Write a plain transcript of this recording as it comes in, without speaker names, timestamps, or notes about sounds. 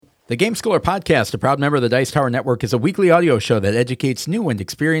The Game Schooler Podcast, a proud member of the Dice Tower Network, is a weekly audio show that educates new and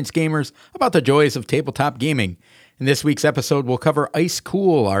experienced gamers about the joys of tabletop gaming. In this week's episode, we'll cover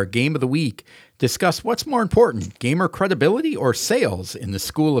ICECOOL, our game of the week, discuss what's more important, gamer credibility or sales in the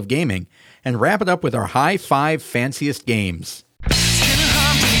school of gaming, and wrap it up with our High-Five Fanciest Games.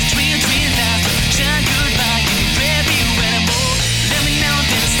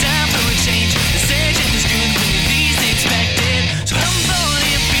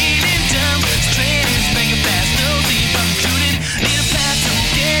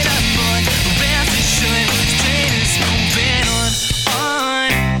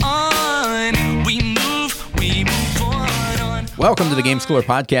 Welcome to the Game Schooler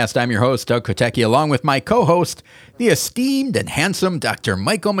Podcast. I'm your host, Doug Kotecki, along with my co-host, the esteemed and handsome Dr.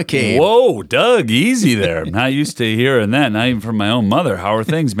 Michael McCabe. Whoa, Doug, easy there. I'm not used to hearing that, not even from my own mother. How are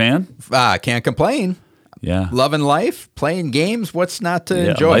things, man? Can't complain. Yeah. Loving life, playing games, what's not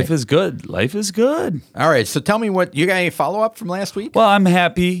to enjoy? Life is good. Life is good. All right, so tell me what, you got any follow-up from last week? Well, I'm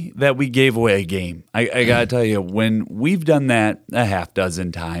happy that we gave away a game. I got to tell you, when we've done that a half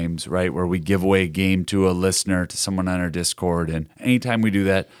dozen times, right, where we give away a game to a listener, to someone on our Discord, and anytime we do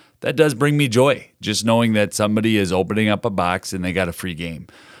that, that does bring me joy, just knowing that somebody is opening up a box and they got a free game.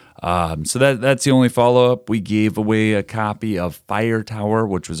 So that's the only follow-up. We gave away a copy of Fire Tower,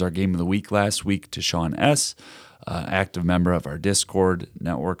 which was our game of the week last week, to Sean S., active member of our Discord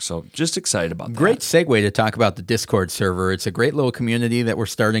network. So just excited about that. Great segue to talk about the Discord server. It's a great little community that we're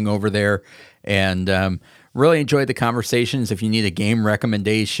starting over there, and really enjoyed the conversations. If you need a game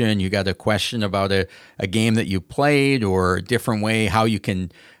recommendation, you got a question about a game that you played or a different way, how you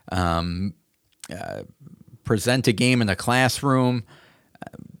can present a game in a classroom,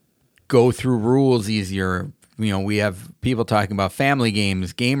 go through rules easier. You know, we have people talking about family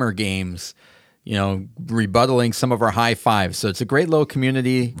games, gamer games, you know, rebuttaling some of our high fives. So it's a great little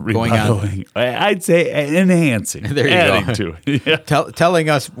community going on. I'd say enhancing. There you adding go. To it. Yeah. Telling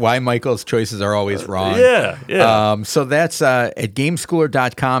us why Michael's choices are always wrong. Yeah. So that's at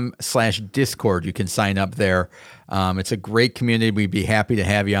gameschooler.com/Discord. You can sign up there. It's a great community. We'd be happy to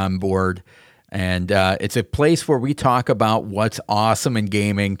have you on board. And it's a place where we talk about what's awesome in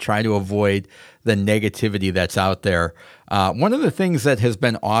gaming, try to avoid the negativity that's out there. One of the things that has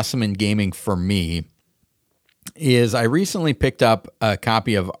been awesome in gaming for me is I recently picked up a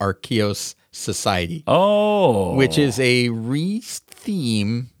copy of Arceus Society. Oh. Which is a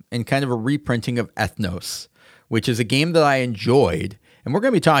re-theme and kind of a reprinting of Ethnos, which is a game that I enjoyed. And we're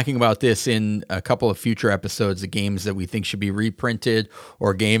going to be talking about this in a couple of future episodes, the games that we think should be reprinted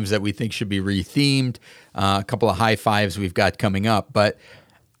or games that we think should be rethemed, a couple of high fives we've got coming up. But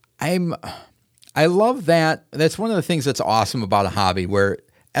I love that. That's one of the things that's awesome about a hobby, where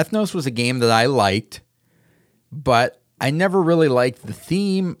Ethnos was a game that I liked, but I never really liked the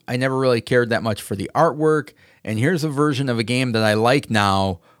theme. I never really cared that much for the artwork. And here's a version of a game that I like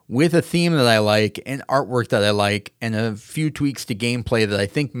now, with a theme that I like and artwork that I like and a few tweaks to gameplay that I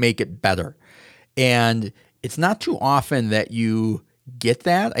think make it better. And it's not too often that you get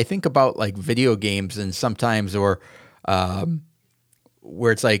that. I think about like video games and sometimes where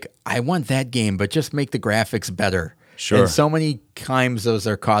it's like, I want that game, but just make the graphics better. Sure. And so many times those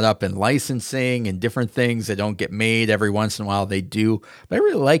are caught up in licensing and different things that don't get made. Every once in a while they do. But I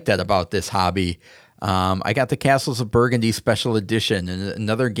really like that about this hobby. I got the Castles of Burgundy Special Edition, and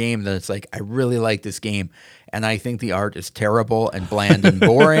another game that's like, I really like this game, and I think the art is terrible and bland and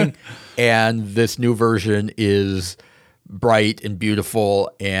boring, and this new version is bright and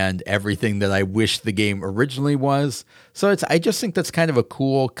beautiful and everything that I wish the game originally was. So I just think that's kind of a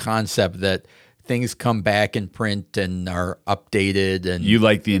cool concept that things come back in print and are updated. And you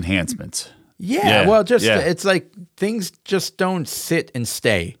like the enhancements. Yeah. Well, it's like things just don't sit and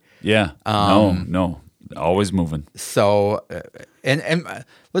stay. Yeah. No. Always moving. So, and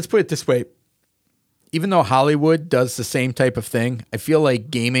let's put it this way. Even though Hollywood does the same type of thing, I feel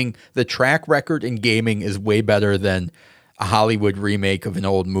like gaming, the track record in gaming is way better than a Hollywood remake of an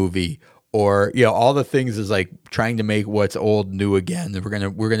old movie, or, you know, all the things is like trying to make what's old new again. And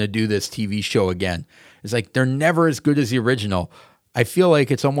we're gonna do this TV show again. It's like they're never as good as the original. I feel like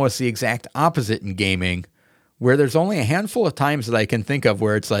it's almost the exact opposite in gaming, where there's only a handful of times that I can think of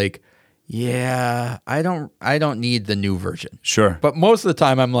where it's like, yeah, I don't need the new version. Sure. But most of the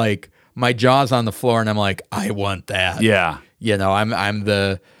time I'm like, my jaw's on the floor and I'm like, I want that. Yeah. You know, I'm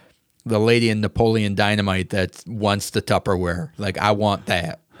the lady in Napoleon Dynamite that wants the Tupperware. Like, I want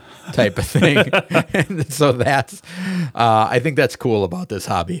that type of thing. And so I think that's cool about this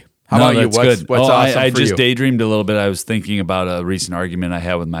hobby. How about you? That's What's awesome I for just you? daydreamed a little bit. I was thinking about a recent argument I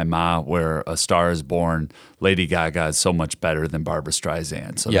had with my mom where A Star is Born, Lady Gaga is so much better than Barbra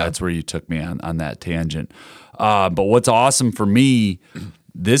Streisand. So that's where you took me on that tangent. But what's awesome for me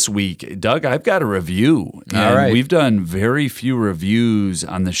this week, Doug, I've got a review. And All right. We've done very few reviews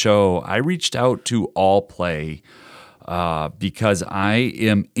on the show. I reached out to All Play because I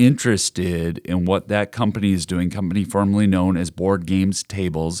am interested in what that company is doing, company formerly known as Board Games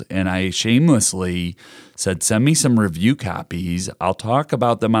Tables. And I shamelessly said, send me some review copies. I'll talk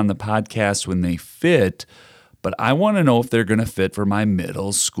about them on the podcast when they fit, but I want to know if they're going to fit for my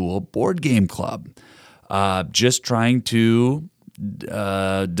middle school board game club. Just trying to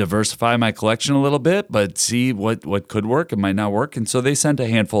diversify my collection a little bit, but see what could work and might not work. And so they sent a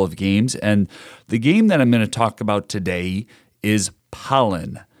handful of games. And the game that I'm going to talk about today is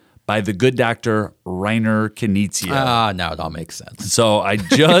Pollen by the good Dr. Rainer Knizia. Now it all makes sense. So I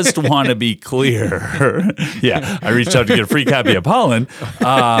just want to be clear. Yeah, I reached out to get a free copy of Pollen.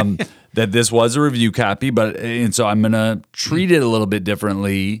 That this was a review copy, and so I'm going to treat it a little bit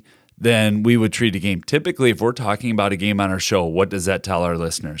differently than we would treat a game. Typically, if we're talking about a game on our show, what does that tell our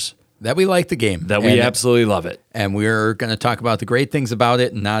listeners? That we like the game. That we absolutely love it. And we're going to talk about the great things about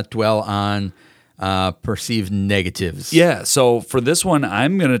it and not dwell on perceived negatives. Yeah, so for this one,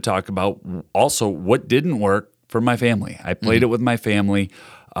 I'm going to talk about also what didn't work for my family. I played it with my family,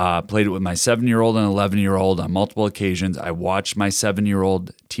 played it with my 7-year-old and 11-year-old on multiple occasions. I watched my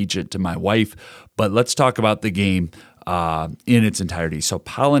 7-year-old teach it to my wife. But let's talk about the game in its entirety. So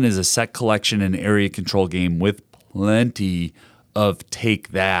Pollen is a set collection and area control game with plenty of take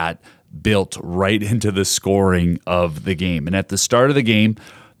that built right into the scoring of the game. And at the start of the game,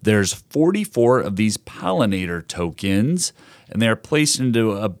 there's 44 of these pollinator tokens, and they're placed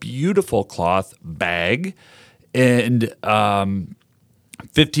into a beautiful cloth bag. And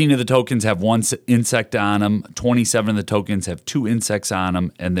 15 of the tokens have one insect on them. 27 of the tokens have 2 insects on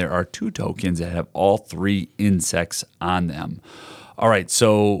them. And there are 2 tokens that have all 3 insects on them. All right,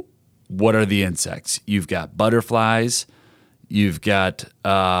 so what are the insects? You've got butterflies. You've got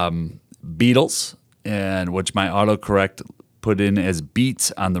beetles, and which my autocorrect put in as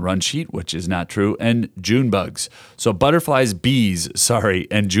beets on the run sheet, which is not true, and June bugs. So butterflies,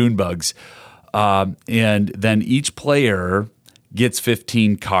 and June bugs. And then each player gets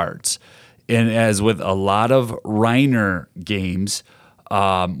 15 cards. And as with a lot of Rainer games,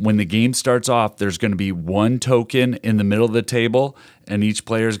 when the game starts off, there's going to be 1 token in the middle of the table, and each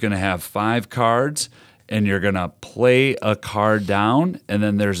player is going to have 5 cards, and you're going to play a card down, and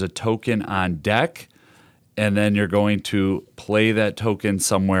then there's a token on deck, and then you're going to play that token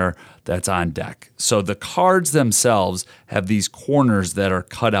somewhere that's on deck. So the cards themselves have these corners that are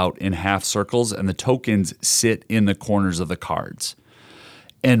cut out in half circles, and the tokens sit in the corners of the cards.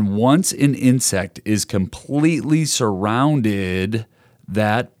 And once an insect is completely surrounded,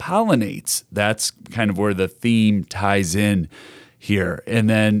 that pollinates. That's kind of where the theme ties in here. And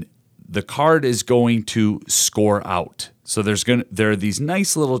then the card is going to score out. So there are these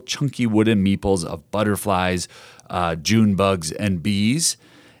nice little chunky wooden meeples of butterflies, June bugs, and bees.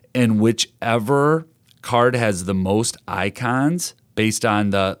 And whichever card has the most icons based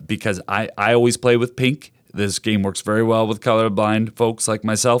on because I always play with pink. This game works very well with colorblind folks like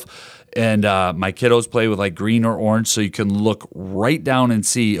myself. And my kiddos play with like green or orange, so you can look right down and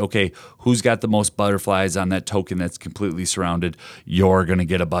see, okay, who's got the most butterflies on that token that's completely surrounded. You're going to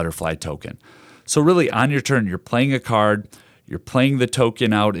get a butterfly token. So really, on your turn, you're playing a card, you're playing the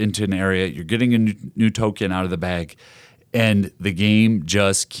token out into an area, you're getting a new token out of the bag, and the game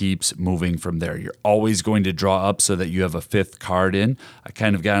just keeps moving from there. You're always going to draw up so that you have a 5th card in. I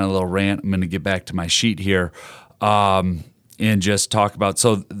kind of got on a little rant. I'm going to get back to my sheet here. And just talk about,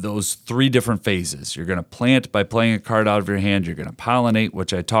 so those 3 different phases. You're going to plant by playing a card out of your hand. You're going to pollinate,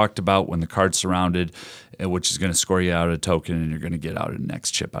 which I talked about when the card's surrounded, which is going to score you out a token, and you're going to get out a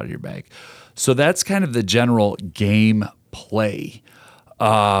next chip out of your bag. So that's kind of the general game play.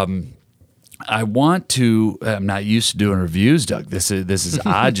 I'm not used to doing reviews, Doug. This is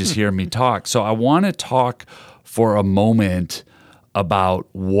odd just hearing me talk. So I want to talk for a moment about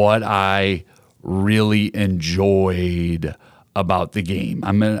what I really enjoyed about the game.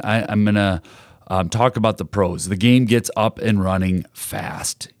 I'm gonna talk about the pros. The game gets up and running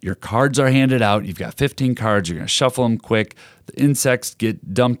fast. Your cards are handed out. You've got 15 cards. You're gonna shuffle them quick. The insects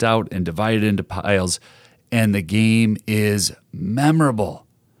get dumped out and divided into piles, and the game is memorable.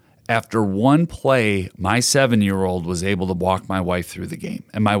 after one play, my 7-year-old was able to walk my wife through the game.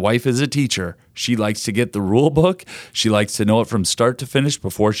 And my wife is a teacher. She likes to get the rule book. She likes to know it from start to finish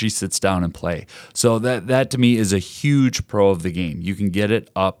before she sits down and play. So that to me is a huge pro of the game. You can get it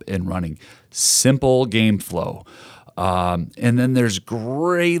up and running. Simple game flow. And then there's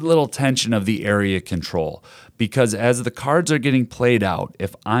great little tension of the area control, because as the cards are getting played out,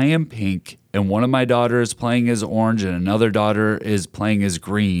 if I am pink and one of my daughters is playing as orange and another daughter is playing as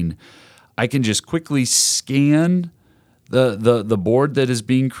green, I can just quickly scan the board that is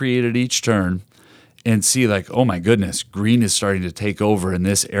being created each turn and see like, oh my goodness, green is starting to take over in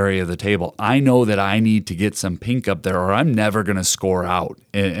this area of the table. I know that I need to get some pink up there or I'm never going to score out.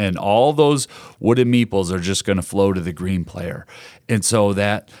 And all those wooden meeples are just going to flow to the green player. And so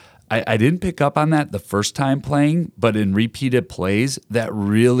that I didn't pick up on that the first time playing, but in repeated plays, that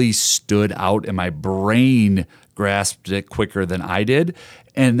really stood out and my brain grasped it quicker than I did.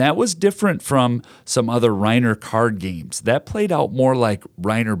 And that was different from some other Reiner card games. That played out more like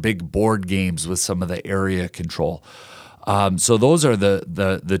Reiner big board games with some of the area control. So those are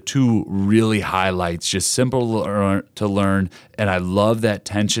the two really highlights, just simple to learn. And I love that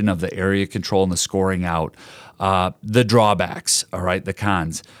tension of the area control and the scoring out. The drawbacks, all right, the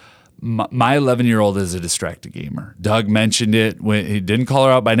cons. My 11-year-old is a distracted gamer. Doug mentioned it when he didn't call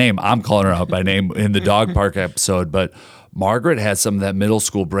her out by name. I'm calling her out by name in the dog park episode. But Margaret has some of that middle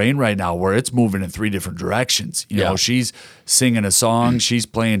school brain right now where it's moving in 3 different directions. You know, she's singing a song. She's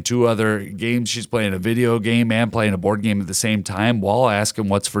playing 2 other games. She's playing a video game and playing a board game at the same time while asking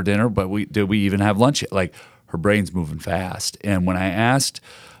what's for dinner. But did we even have lunch yet? Like, her brain's moving fast. And when I asked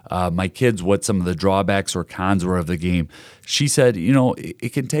my kids what some of the drawbacks or cons were of the game, she said, you know,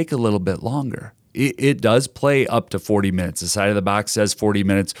 it can take a little bit longer. It does play up to 40 minutes. The side of the box says 40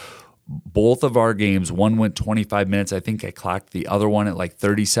 minutes. Both of our games, one went 25 minutes. I think I clocked the other one at like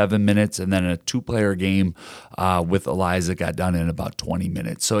 37 minutes. And then a 2-player game with Eliza got done in about 20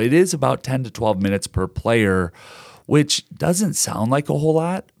 minutes. So it is about 10 to 12 minutes per player, which doesn't sound like a whole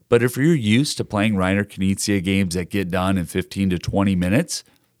lot. But if you're used to playing Reiner Knizia games that get done in 15 to 20 minutes,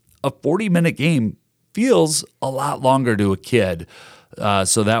 a 40-minute game feels a lot longer to a kid.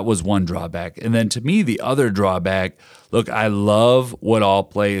 So that was one drawback. And then to me, the other drawback, look, I love what All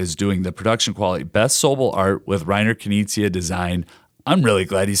Play is doing. The production quality, best Sobel art with Reiner Knizia design. I'm really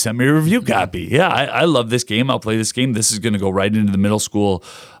glad he sent me a review copy. Yeah, I love this game. I'll play this game. This is going to go right into the middle school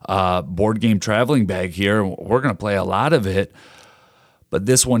board game traveling bag here. We're going to play a lot of it. But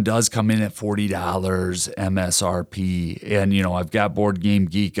this one does come in at $40 MSRP. And, you know, I've got Board Game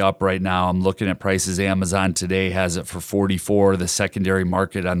Geek up right now. I'm looking at prices. Amazon today has it for $44. The secondary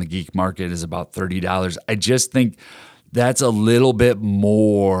market on the Geek market is about $30. I just think that's a little bit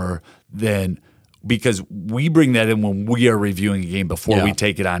more than, because we bring that in when we are reviewing a game before we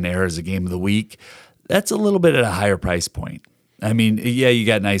take it on air as a game of the week. That's a little bit at a higher price point. I mean, yeah, you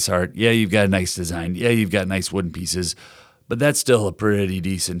got nice art. Yeah, you've got a nice design. Yeah, you've got nice wooden pieces. But that's still a pretty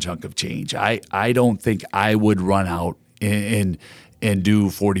decent chunk of change. I don't think I would run out and do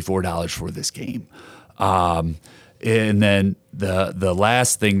 $44 for this game. And then the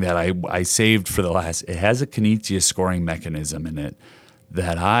last thing that I saved for the last, it has a Knizia scoring mechanism in it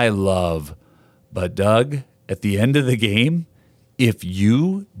that I love. But Doug, at the end of the game, if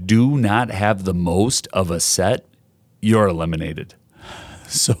you do not have the most of a set, you're eliminated.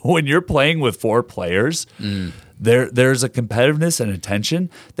 So when you're playing with 4 players, there's a competitiveness and a tension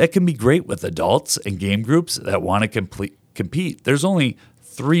that can be great with adults and game groups that want to compete. There's only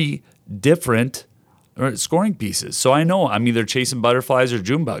 3 different scoring pieces. So I know I'm either chasing butterflies or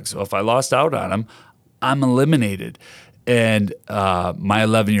June bugs. So if I lost out on them, I'm eliminated. And my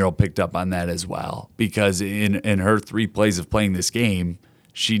 11-year-old picked up on that as well, because in her 3 plays of playing this game,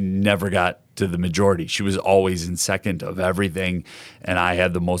 she never got to the majority. She was always in second of everything, and I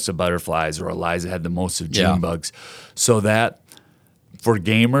had the most of butterflies, or Eliza had the most of June bugs. So that, for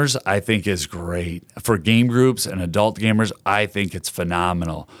gamers, I think is great. For game groups and adult gamers, I think it's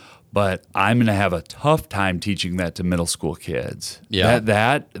phenomenal. But I'm going to have a tough time teaching that to middle school kids. Yeah,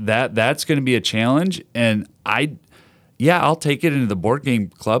 that's going to be a challenge, and I'll take it into the board game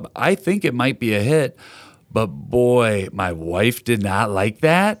club. I think it might be a hit. But boy, my wife did not like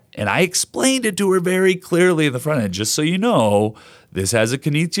that. And I explained it to her very clearly in the front end. Just so you know, this has a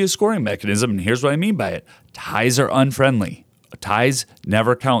Knizia scoring mechanism. And here's what I mean by it. Ties are unfriendly. Ties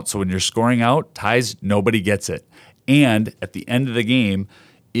never count. So when you're scoring out, ties, nobody gets it. And at the end of the game,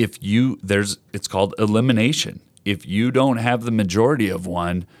 it's called elimination. If you don't have the majority of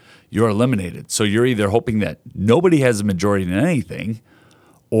one, you're eliminated. So you're either hoping that nobody has a majority in anything,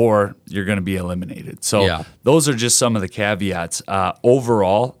 or you're going to be eliminated. So those are just some of the caveats.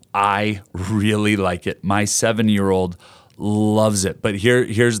 Overall, I really like it. My 7-year-old loves it. But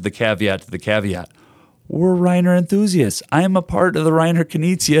here's the caveat to the caveat. We're Reiner enthusiasts. I am a part of the Reiner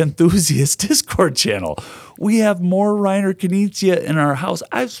Knizia enthusiast Discord channel. We have more Reiner Knizia in our house.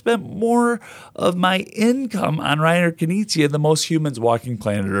 I've spent more of my income on Reiner Knizia than most humans walking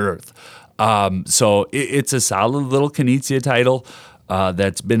planet Earth. So it's a solid little Knizia title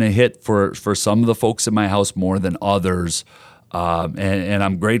that's been a hit for some of the folks in my house more than others. And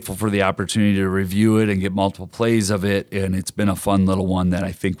I'm grateful for the opportunity to review it and get multiple plays of it. And it's been a fun little one that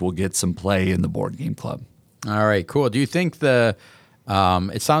I think will get some play in the board game club. All right, cool. Do you think it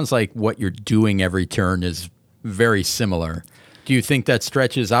sounds like what you're doing every turn is very similar. Do you think that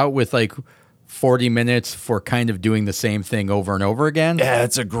stretches out with like 40 minutes for kind of doing the same thing over and over again? Yeah,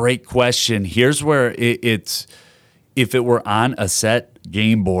 it's a great question. Here's where it's if it were on a set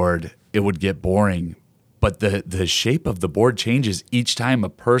game board, it would get boring. But the shape of the board changes each time a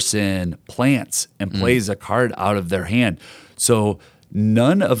person plants and plays a card out of their hand. So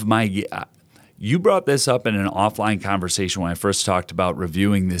none of my you brought this up in an offline conversation when I first talked about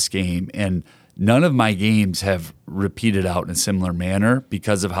reviewing this game, and none of my games have repeated out in a similar manner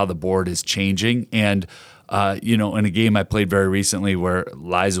because of how the board is changing. And in a game I played very recently where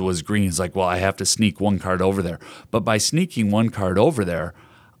Liza was green, it's like, well, I have to sneak one card over there. But by sneaking one card over there,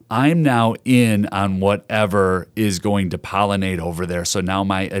 I'm now in on whatever is going to pollinate over there. So now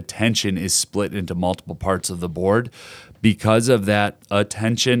my attention is split into multiple parts of the board. Because of that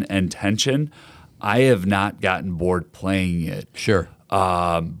attention and tension, I have not gotten bored playing it. Sure.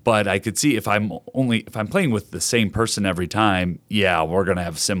 But I could see if I'm playing with the same person every time, yeah, we're going to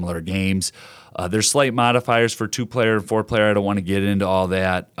have similar games. There's slight modifiers for 2-player and 4-player. I don't want to get into all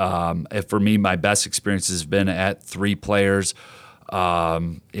that. For me, my best experience has been at 3 players.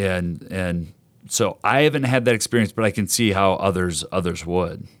 And so I haven't had that experience, but I can see how others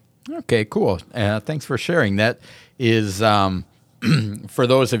would. Okay, cool. Thanks for sharing. That is for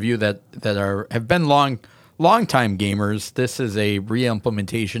those of you that have been long time gamers. This is a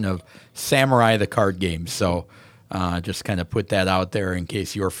re-implementation of Samurai the card game. So just kind of put that out there in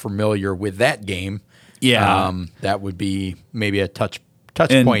case you're familiar with that game. Yeah, that would be maybe a touch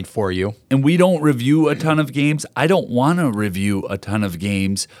point for you. And we don't review a ton of games. I don't want to review a ton of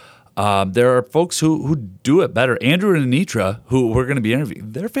games. There are folks who do it better. Andrew and Anitra, who we're going to be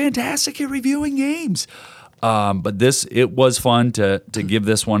interviewing, they're fantastic at reviewing games. But it was fun to give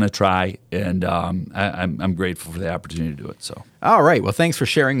this one a try, and I'm grateful for the opportunity to do it. So, all right. Well, thanks for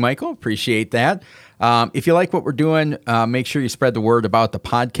sharing, Michael. Appreciate that. If you like what we're doing, make sure you spread the word about the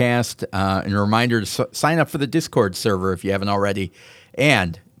podcast. And a reminder to sign up for the Discord server if you haven't already.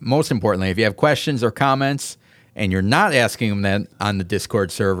 And most importantly, if you have questions or comments and you're not asking them on the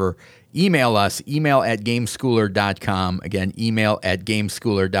Discord server, email us, email@gameschooler.com. Again,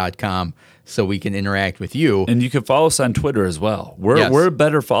 email@gameschooler.com so we can interact with you. And you can follow us on Twitter as well. We're a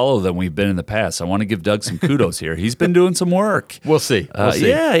better follow than we've been in the past. I want to give Doug some kudos here. He's been doing some work. We'll see.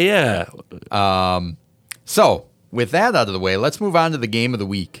 Yeah. So with that out of the way, let's move on to the game of the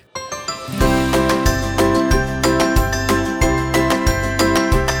week.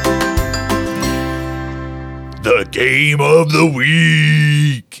 The game of the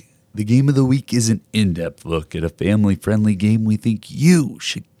week. The game of the week is an in-depth look at a family-friendly game we think you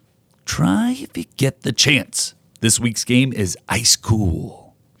should try if you get the chance. This week's game is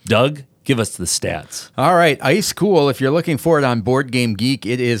ICECOOL. Doug, give us the stats. All right, ICECOOL, if you're looking for it on Board Game Geek,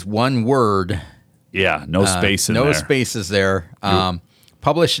 it is one word. Yeah, no space in there. No spaces there.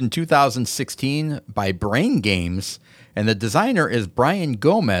 Published in 2016 by Brain Games, and the designer is Brian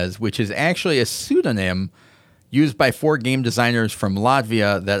Gomez, which is actually a pseudonym used by 4 game designers from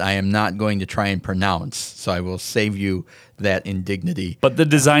Latvia that I am not going to try and pronounce, so I will save you that indignity. But the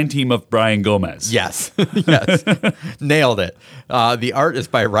design team of Brian Gomez. Yes, yes, nailed it. The art is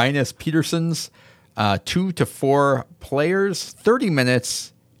by Rinus Petersons, 2 to 4 players, 30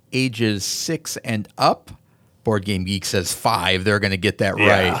 minutes, ages 6 and up. Board Game Geek says 5. They're going to get that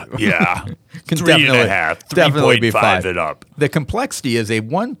right. Yeah. 3.5. Definitely be 5 it up. The complexity is a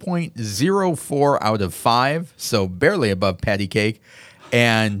 1.04 out of 5, so barely above patty cake.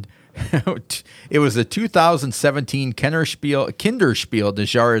 And it was a 2017 Kinderspiel des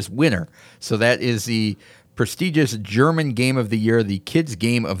Jahres winner. So that is the prestigious German Game of the Year, the Kids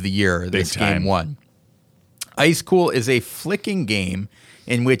Game of the Year. This game won. ICECOOL is a flicking game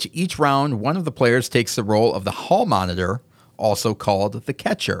in which each round one of the players takes the role of the hall monitor, also called the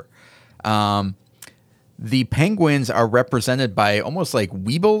catcher. The penguins are represented by almost like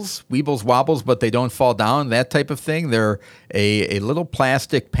Weebles wobbles, but they don't fall down, that type of thing. They're a little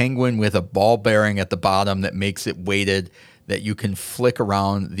plastic penguin with a ball bearing at the bottom that makes it weighted. that you can flick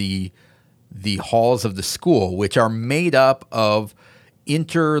around the halls of the school, which are made up of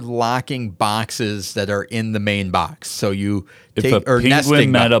interlocking boxes that are in the main box. So you If take a or penguin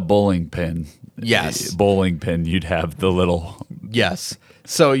nesting met box. a bowling pin, Yes. bowling pin, you'd have the little. Yes.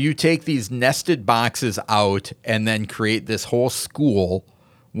 So you take these nested boxes out and then create this whole school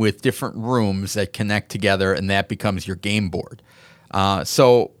with different rooms that connect together, and that becomes your game board.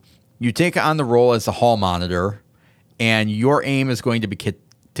 So you take on the role as a hall monitor, and your aim is going to be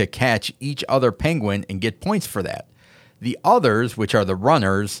to catch each other penguin and get points for that. The others, which are the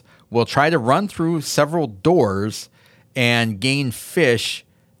runners, will try to run through several doors and gain fish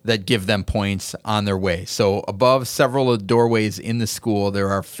that give them points on their way. So above several of the doorways in the school, there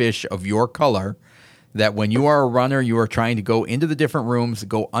are fish of your color that when you are a runner, you are trying to go into the different rooms,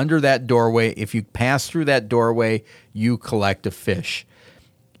 go under that doorway. If you pass through that doorway, you collect a fish.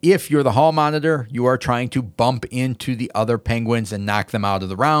 If you're the hall monitor, you are trying to bump into the other penguins and knock them out of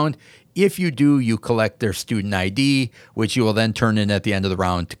the round. If you do, you collect their student ID, which you will then turn in at the end of the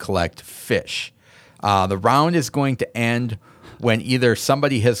round to collect fish. The round is going to end when either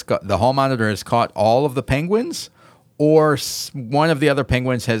the hall monitor has caught all of the penguins, or one of the other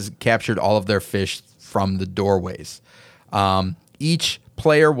penguins has captured all of their fish from the doorways. Each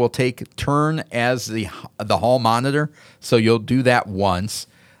player will take turn as the hall monitor, so you'll do that once.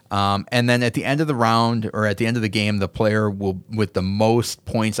 And then at the end of the round or at the end of the game, the player will, with the most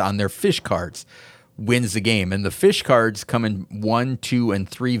points on their fish cards, wins the game. And the fish cards come in 1, 2, and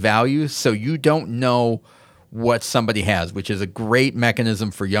 3 values, so you don't know what somebody has, which is a great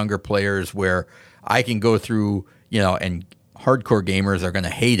mechanism for younger players where I can go through, and hardcore gamers are going to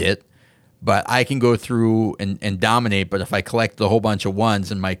hate it, but I can go through and dominate. But if I collect a whole bunch of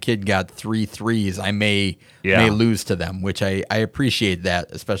ones and my kid got 3 threes, I may lose to them, which I appreciate that,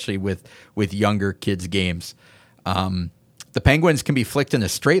 especially with younger kids' games. The penguins can be flicked in a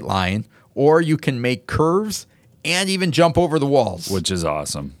straight line, or you can make curves and even jump over the walls, Which is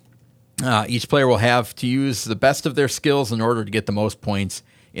awesome. Each player will have to use the best of their skills in order to get the most points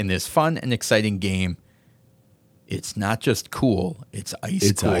in this fun and exciting game. It's not just cool, it's ice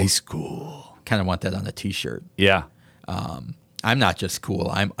It's cool. ice cool. Kind of want that on a t-shirt. Yeah. I'm not just cool,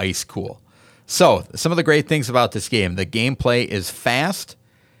 I'm ice cool. So, some of the great things about this game, the gameplay is fast,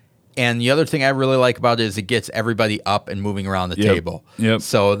 and the other thing I really like about it is it gets everybody up and moving around the table. Yep.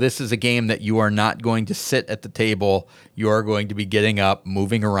 So this is a game that you are not going to sit at the table. You are going to be getting up,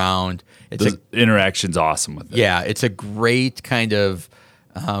 moving around. The interaction's awesome with it. Yeah, it's a great kind of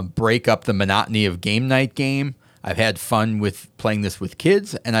break up the monotony of game night game. I've had fun with playing this with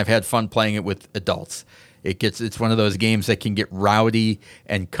kids, and I've had fun playing it with adults. It's one of those games that can get rowdy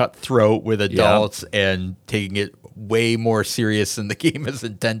and cutthroat with adults and taking it way more serious than the game is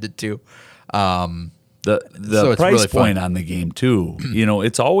intended to. The price really point on the game too,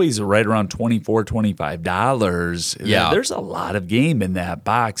 it's always right around $24, $25. Yeah. There's a lot of game in that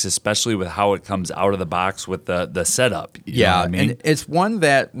box, especially with how it comes out of the box with the setup. You know what I mean? And it's one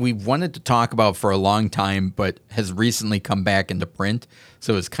that we've wanted to talk about for a long time, but has recently come back into print.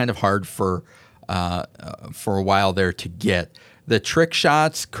 So it's kind of hard for a while there to get. The trick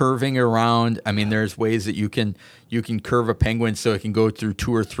shots, curving around. I mean, there's ways that you can curve a penguin so it can go through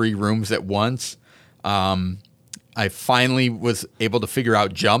 2 or 3 rooms at once. I finally was able to figure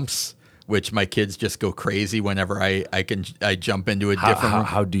out jumps, which my kids just go crazy whenever I jump into a different room.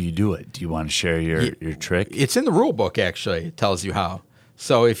 How do you do it? Do you want to share your trick? It's in the rule book, actually. It tells you how.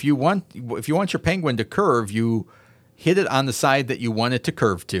 So if you want your penguin to curve, you hit it on the side that you want it to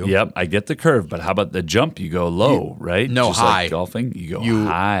curve to. Yep, I get the curve, but how about the jump? You go low, right? No, just high. Like golfing, you go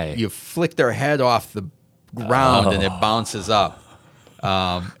high. You flick their head off the ground and it bounces up.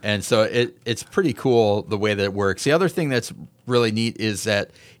 And so it's pretty cool the way that it works. The other thing that's really neat is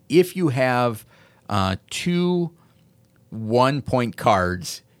that if you have 2 1-point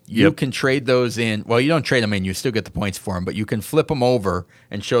cards, you can trade those in. Well, you don't trade them in. You still get the points for them, but you can flip them over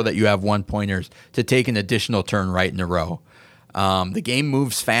and show that you have 1-pointers to take an additional turn right in a row. The game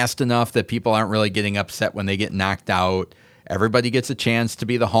moves fast enough that people aren't really getting upset when they get knocked out. Everybody gets a chance to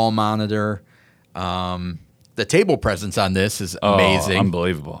be the hall monitor. The table presence on this is amazing.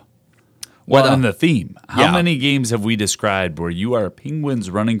 Unbelievable. Well, and the theme. How many games have we described where you are penguins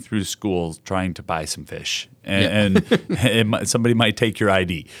running through schools trying to buy some fish, and somebody might take your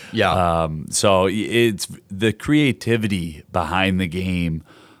ID? Yeah. So it's the creativity behind the game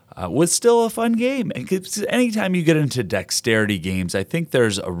was still a fun game. Anytime you get into dexterity games, I think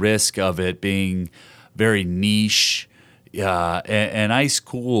there's a risk of it being very niche. And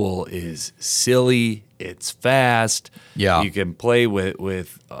ICECOOL is silly. It's fast. Yeah. You can play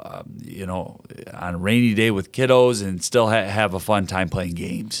with on a rainy day with kiddos and still have a fun time playing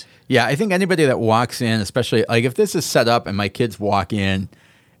games. Yeah, I think anybody that walks in, especially like if this is set up and my kids walk in,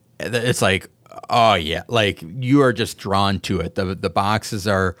 it's like, oh yeah, like you are just drawn to it. The boxes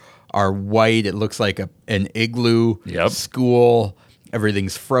are white. It looks like an igloo school.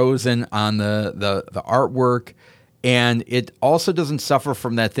 Everything's frozen on the artwork. And it also doesn't suffer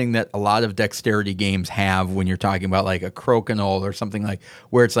from that thing that a lot of dexterity games have when you're talking about like a crokinole or something like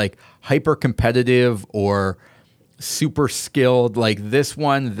where it's like hyper competitive or super skilled. Like this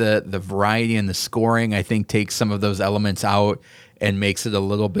one, the variety and the scoring, I think, takes some of those elements out and makes it a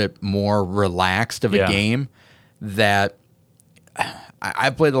little bit more relaxed of a game that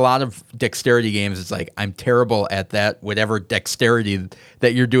I've played a lot of dexterity games. It's like I'm terrible at that, whatever dexterity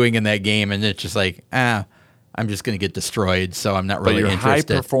that you're doing in that game. And it's just like, I'm just going to get destroyed, so I'm not really interested. But you're a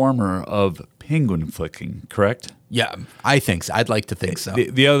high performer of penguin flicking, correct? Yeah, I think so. I'd like to think so.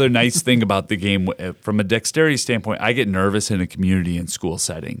 The other nice thing about the game, from a dexterity standpoint, I get nervous in a community and school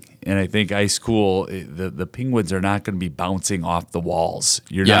setting. And I think ICECOOL, the penguins are not going to be bouncing off the walls.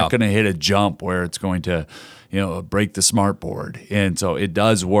 You're not going to hit a jump where it's going to break the smartboard. And so it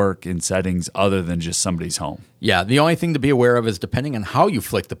does work in settings other than just somebody's home. Yeah, the only thing to be aware of is depending on how you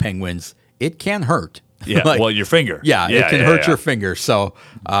flick the penguins, it can hurt. Yeah, well, your finger. Yeah, it can hurt your finger. So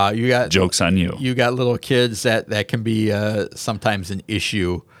you got joke's on you. You got little kids that can be sometimes an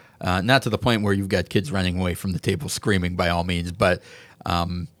issue. Not to the point where you've got kids running away from the table screaming by all means, but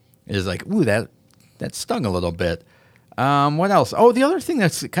it is like, ooh, that stung a little bit. What else? Oh, the other thing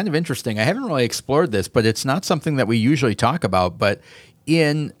that's kind of interesting. I haven't really explored this, but it's not something that we usually talk about. But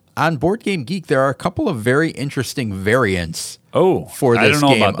on Board Game Geek, there are a couple of very interesting variants. For this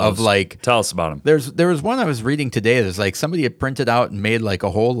game of like, tell us about them. There was one I was reading today. There's like somebody had printed out and made like a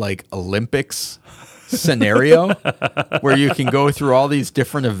whole like Olympics scenario where you can go through all these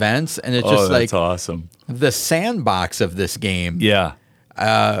different events, and it's just that's like awesome. The sandbox of this game. Yeah.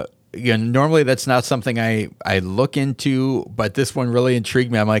 Normally that's not something I look into, but this one really intrigued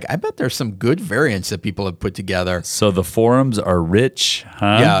me. I'm like, I bet there's some good variants that people have put together. So the forums are rich,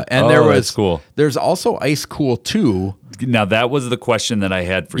 huh? Yeah, and that's cool. There's also ICECOOL 2. Now that was the question that I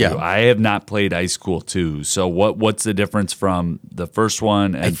had for you. I have not played ICECOOL 2. So what's the difference from the first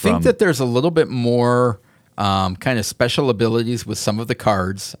one? And I think that there's a little bit more kind of special abilities with some of the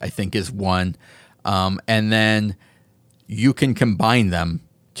cards, I think is one. And then you can combine them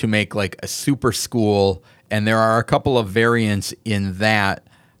to make like a super school, and there are a couple of variants in that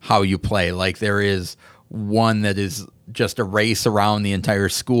how you play. Like there is one that is just a race around the entire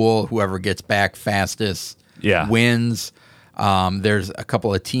school. Whoever gets back fastest wins. There's a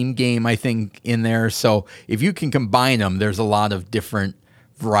couple of team game, I think, in there. So if you can combine them, there's a lot of different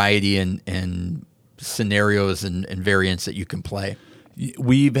variety and scenarios and variants that you can play.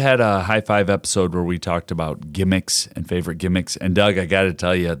 We've had a High-Five episode where we talked about gimmicks and favorite gimmicks. And Doug, I got to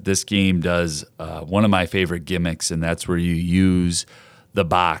tell you, this game does one of my favorite gimmicks, and that's where you use the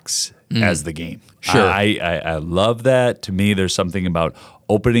box as the game. Sure. I love that. To me, there's something about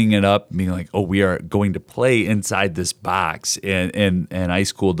opening it up, being like, oh, we are going to play inside this box. And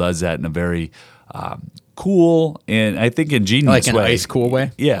ICECOOL does that in a very cool and I think ingenious like an way. ICECOOL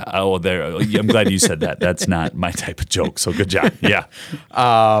way? Yeah. Oh, there. I'm glad you said that. That's not my type of joke. So good job. Yeah.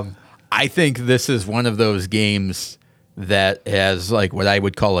 I think this is one of those games that has like what I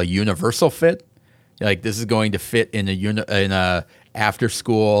would call a universal fit. Like this is going to fit in a after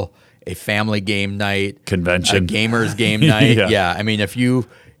school, a family game night, convention, a gamers game night. Yeah. I mean, if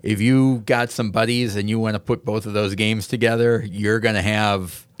you got some buddies and you want to put both of those games together, you're going to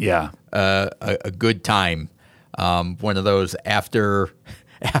have a good time. One of those after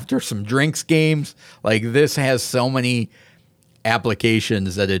some drinks games. Like this has so many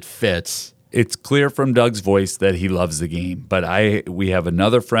applications that it fits. It's clear from Doug's voice that he loves the game, but we have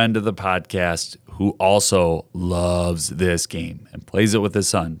another friend of the podcast who also loves this game and plays it with his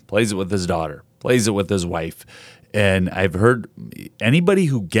son, plays it with his daughter, plays it with his wife. And I've heard anybody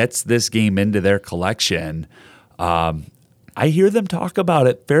who gets this game into their collection, I hear them talk about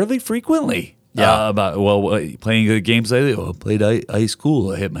it fairly frequently. Yeah. About playing good games lately. I played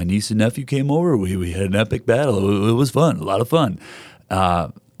ICECOOL. I had my niece and nephew came over. We had an epic battle. It was fun, a lot of fun.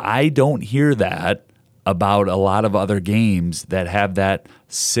 I don't hear that about a lot of other games that have that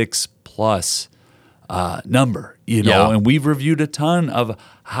 6+ number, and we've reviewed a ton of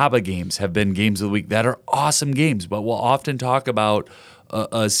HABA games, have been games of the week that are awesome games, but we'll often talk about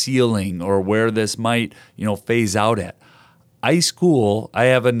a ceiling or where this might, phase out at. ICECOOL, I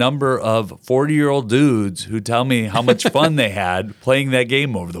have a number of 40-year-old dudes who tell me how much fun they had playing that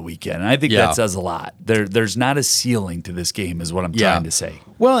game over the weekend. And I think that says a lot. There's not a ceiling to this game is what I'm trying to say.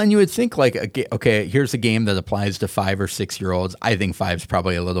 Well, and you would think like, okay, here's a game that applies to 5 or 6 year olds. I think 5's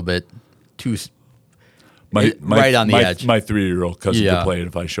probably a little bit too right on the edge. My 3-year-old cousin could play it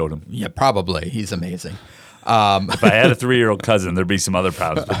if I showed him. Yeah, probably. He's amazing. If I had a 3-year-old cousin, there'd be some other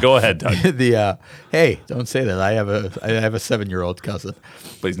problems. But go ahead, Doug. Hey, don't say that. I have a 7-year-old cousin.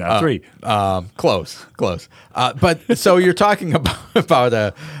 But he's not 3. Close. But so you're talking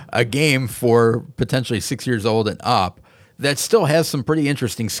about a game for potentially 6 years old and up that still has some pretty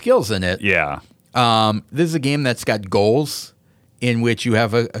interesting skills in it. Yeah. This is a game that's got goals in which you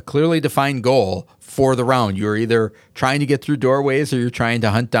have a clearly defined goal for the round. You're either trying to get through doorways or you're trying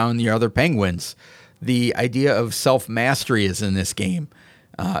to hunt down the other penguins. The idea of self-mastery is in this game,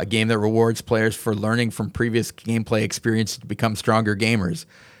 a game that rewards players for learning from previous gameplay experience to become stronger gamers.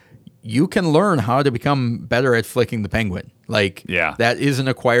 You can learn how to become better at flicking the penguin. That is an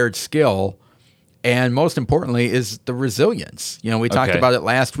acquired skill. And most importantly is the resilience. We talked about it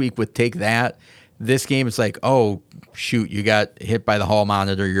last week with Take That. This game is like, oh, shoot, you got hit by the hall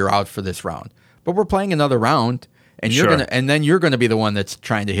monitor. You're out for this round. But we're playing another round. And then you're gonna be the one that's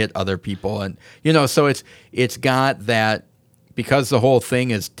trying to hit other people, and so it's got that, because the whole thing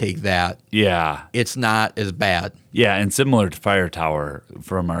is Take That. Yeah, it's not as bad. Yeah, and similar to Fire Tower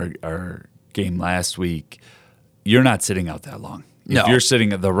from our game last week, you're not sitting out that long. If you're sitting,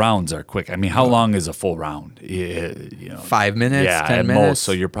 the rounds are quick. I mean, how long is a full round? 5 minutes, 10 at minutes. Most.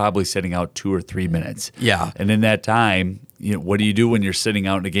 So you're probably sitting out 2 or 3 minutes. Yeah, and in that time, what do you do when you're sitting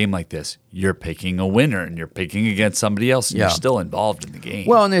out in a game like this? You're picking a winner, and you're picking against somebody else, and you're still involved in the game.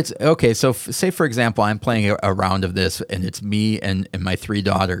 Well, and it's okay. So, say for example, I'm playing a round of this, and it's me and my 3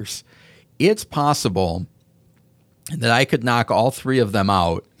 daughters. It's possible that I could knock all 3 of them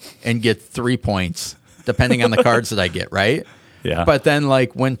out and get 3 points, depending on the cards that I get. Right? Yeah. But then,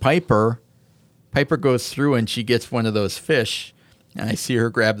 like when Piper goes through and she gets one of those fish. And I see her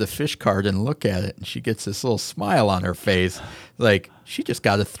grab the fish card and look at it, and she gets this little smile on her face, like she just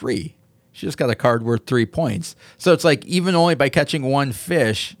got a 3. She just got a card worth 3 points. So it's like even only by catching one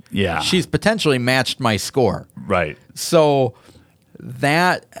fish, she's potentially matched my score. Right. So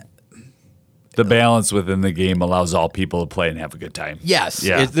that the balance within the game allows all people to play and have a good time. Yes.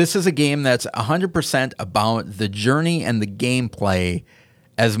 Yeah. This is a game that's 100% about the journey and the gameplay,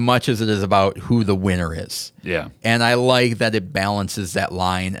 as much as it is about who the winner is. Yeah. And I like that it balances that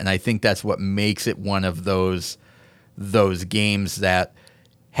line, and I think that's what makes it one of those games that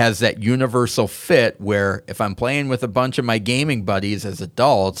has that universal fit where if I'm playing with a bunch of my gaming buddies as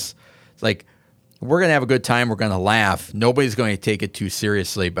adults, it's like we're going to have a good time, we're going to laugh. Nobody's going to take it too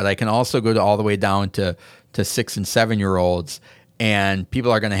seriously, but I can also go all the way down to 6 and 7-year-olds, and people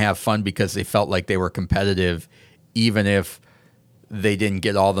are going to have fun because they felt like they were competitive even if they didn't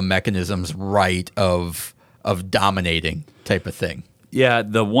get all the mechanisms right of dominating type of thing. Yeah,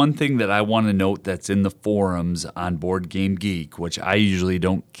 the one thing that I want to note that's in the forums on Board Game Geek, which I usually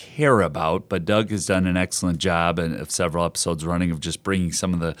don't care about, but Doug has done an excellent job and of several episodes running of just bringing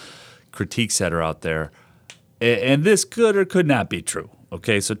some of the critiques that are out there. And this could or could not be true.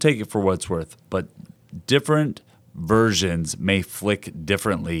 Okay, so take it for what it's worth. But different versions may flick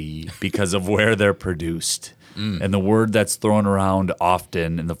differently because of where they're produced. And the word that's thrown around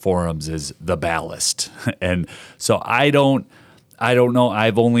often in the forums is the ballast. And so I don't know.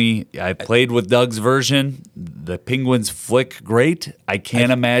 I played with Doug's version. The penguins flick great. I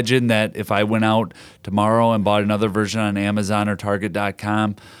can't imagine that if I went out tomorrow and bought another version on Amazon or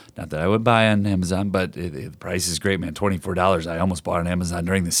Target.com, not that I would buy on Amazon, but the price is great, man. $24. I almost bought on Amazon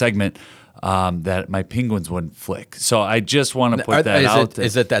during the segment. That my penguins wouldn't flick. So I just want to put that out there.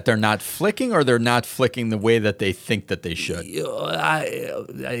 Is it that they're not flicking, or they're not flicking the way that they think that they should?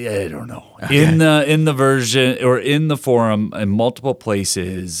 I don't know. Okay. In the version or in the forum, in multiple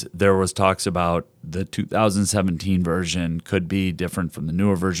places, there was talks about the 2017 version could be different from the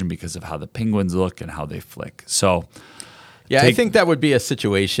newer version because of how the penguins look and how they flick. So, yeah, I think that would be a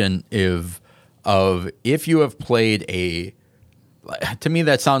situation if you have played to me,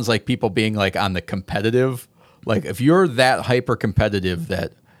 that sounds like people being like on the competitive. Like if you're that hyper competitive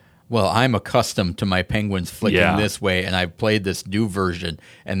that, well, I'm accustomed to my penguins flicking this way, and I've played this new version,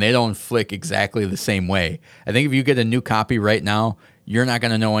 and they don't flick exactly the same way. I think if you get a new copy right now, you're not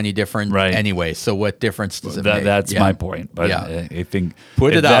going to know any different anyway. So what difference does it make? That's my point. But I think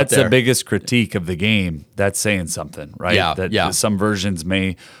that's the biggest critique of the game. That's saying something, right? That some versions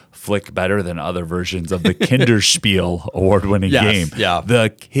may flick better than other versions of the Kinderspiel award-winning game. Yeah.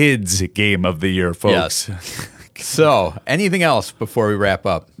 The kids game of the year, folks. Yes. So, anything else before we wrap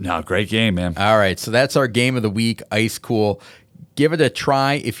up? No, great game, man. All right, so that's our game of the week, ICECOOL. Give it a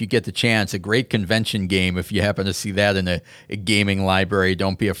try if you get the chance. A great convention game if you happen to see that in a gaming library.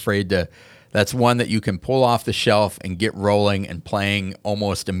 Don't be afraid to. That's one that you can pull off the shelf and get rolling and playing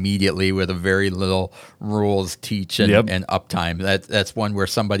almost immediately with a very little rules teach and uptime. That's one where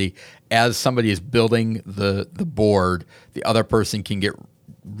as somebody is building the board, the other person can get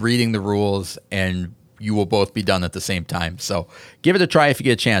reading the rules and you will both be done at the same time. So give it a try if you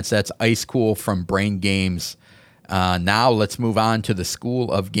get a chance. That's ICECOOL from Brain Games. Now let's move on to the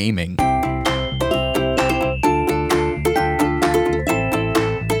School of Gaming.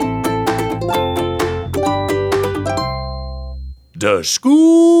 The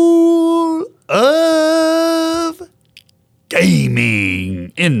School of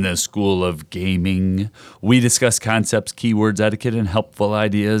Gaming. In the School of Gaming, we discuss concepts, keywords, etiquette, and helpful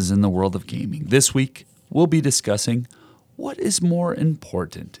ideas in the world of gaming. This week, we'll be discussing what is more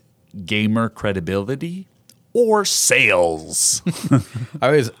important, gamer credibility or sales.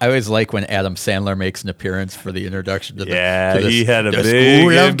 I always like when Adam Sandler makes an appeence for the introduction to he had a big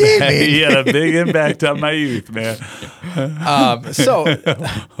impact. He had a big impact on my youth, man.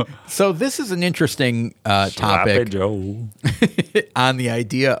 So this is an interesting topic on the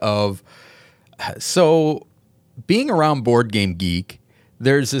idea of being around Board Game Geek.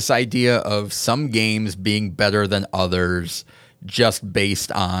 There's this idea of some games being better than others just based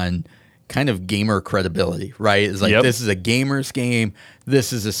on kind of gamer credibility, right? It's like, this is a gamer's game.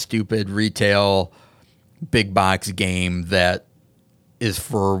 This is a stupid retail big box game that is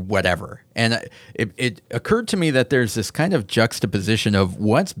for whatever. And it occurred to me that there's this kind of juxtaposition of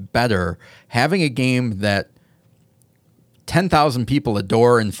what's better, having a game that 10,000 people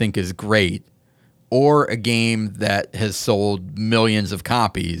adore and think is great, or a game that has sold millions of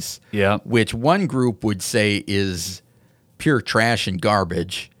copies, which one group would say is pure trash and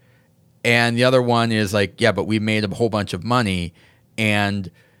garbage. And the other one is like, but we made a whole bunch of money, and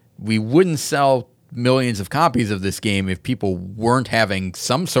we wouldn't sell millions of copies of this game if people weren't having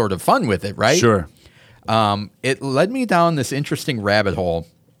some sort of fun with it, right? Sure. It led me down this interesting rabbit hole.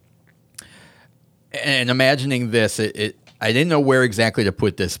 And imagining this, I didn't know where exactly to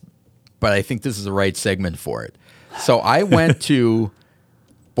put this, but I think this is the right segment for it. So I went to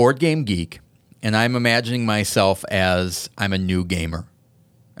Board Game Geek, and I'm imagining myself as I'm a new gamer.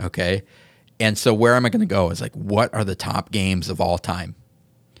 Okay. And so where am I going to go is like, what are the top games of all time?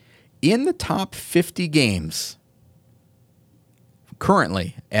 In the top 50 games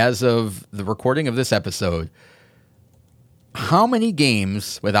currently, as of the recording of this episode, how many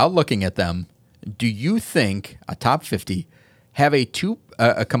games, without looking at them, do you think a top 50 have a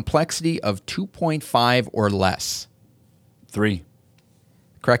complexity of 2.5 or less? 3.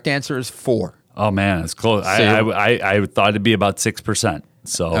 Correct answer is 4. Oh man, it's close. I thought it'd be about 6%.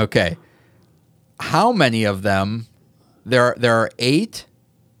 So okay, how many of them? There are 8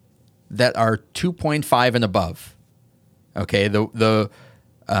 that are 2.5 and above. Okay, the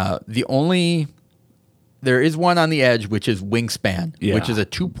only there is one on the edge, which is Wingspan, which is a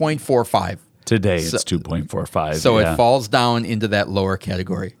 2.45. Today it's 2.45. So it falls down into that lower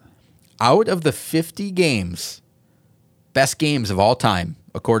category. Out of the 50 games, best games of all time,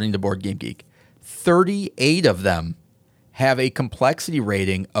 according to Board Game Geek, 38 of them have a complexity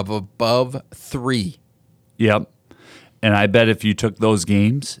rating of above 3. Yep. And I bet if you took those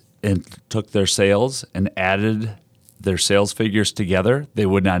games and took their sales and added their sales figures together, they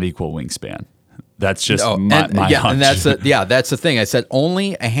would not equal Wingspan. That's just my hunch. And that's the thing. I said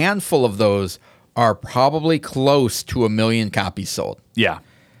only a handful of those are probably close to 1 million copies sold. Yeah.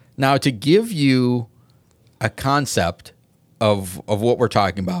 Now, to give you a concept of what we're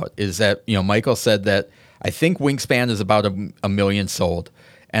talking about is that, Michael said that I think Wingspan is about a million sold,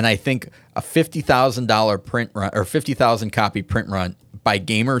 and I think a $50,000 print run or 50,000 copy print run by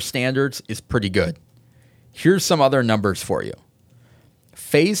gamer standards is pretty good. Here's some other numbers for you.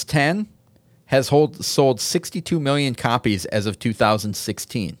 Phase 10 has sold 62 million copies as of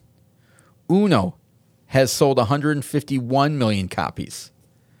 2016. Uno has sold 151 million copies.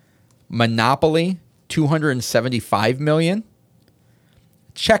 Monopoly, 275 million.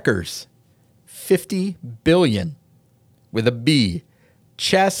 Checkers, 50 billion with a B.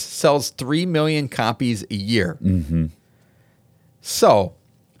 Chess sells 3 million copies a year. Mm-hmm. So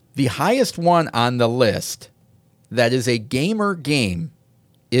the highest one on the list that is a gamer game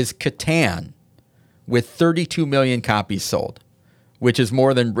is Catan with 32 million copies sold, which is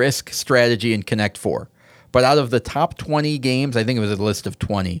more than Risk, Strategy, and Connect 4. But out of the top 20 games, I think it was a list of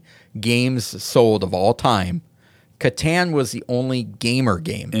 20 games sold of all time, Catan was the only gamer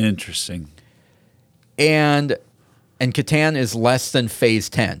game. Interesting. And and Catan is less than Phase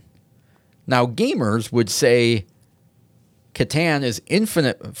 10. Now, gamers would say Catan is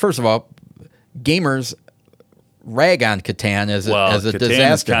infinite. First of all, gamers rag on Catan as a Catan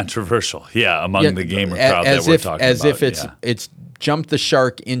disaster. Is controversial, among the gamer crowd that we're talking about. As if it's jumped the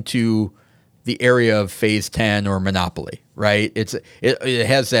shark into the area of Phase 10 or Monopoly, right? It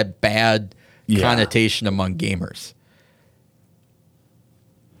has that bad connotation among gamers.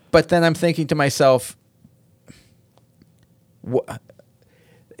 But then I'm thinking to myself,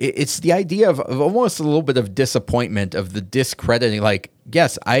 it's the idea of almost a little bit of disappointment of the discrediting. Like,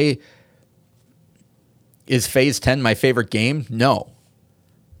 yes, is Phase 10 my favorite game? No.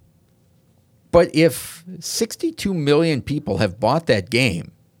 But if 62 million people have bought that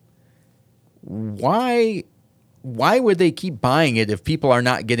game, why would they keep buying it if people are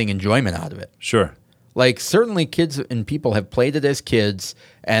not getting enjoyment out of it? Sure. Like, certainly kids and people have played it as kids,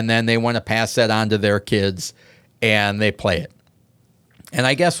 and then they want to pass that on to their kids, and they play it. And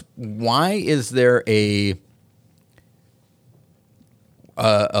I guess, why is there a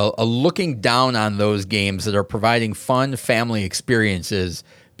looking down on those games that are providing fun family experiences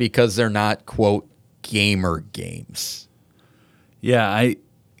because they're not, quote, gamer games? Yeah,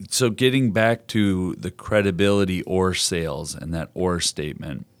 so getting back to the credibility or sales and that or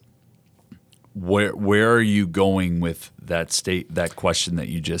statement, where are you going with that question that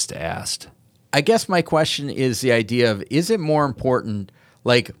you just asked? I guess my question is the idea of, is it more important,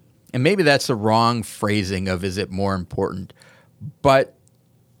 like, and maybe that's the wrong phrasing of is it more important, but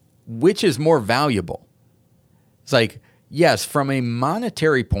which is more valuable? It's like, yes, from a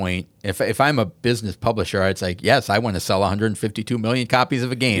monetary point, if I'm a business publisher, it's like, yes, I want to sell 152 million copies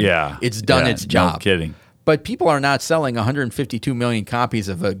of a game. Yeah. It's done its job. No kidding. But people are not selling 152 million copies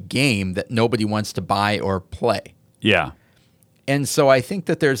of a game that nobody wants to buy or play. Yeah. And so I think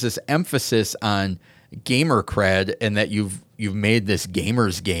that there's this emphasis on gamer cred and that you've made this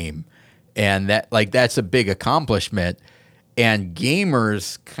gamer's game, and that's a big accomplishment. And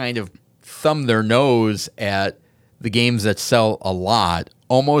gamers kind of thumb their nose at the games that sell a lot,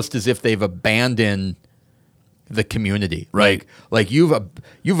 almost as if they've abandoned the community. Right. Like you've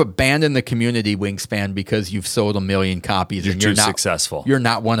abandoned the community, Wingspan, because you've sold 1 million copies. You're and too successful. You're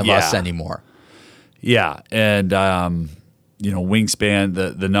not one of us anymore. Yeah. And,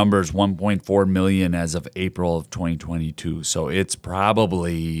 Wingspan, the number is 1.4 million as of April of 2022. So it's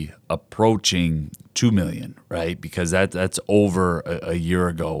probably approaching 2 million, right? Because that's over a year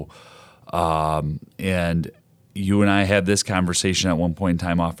ago. And you and I had this conversation at one point in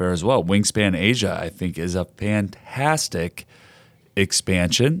time off air as well. Wingspan Asia, I think, is a fantastic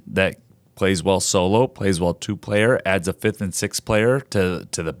expansion that plays well solo, plays well 2-player, adds a 5th and 6th player to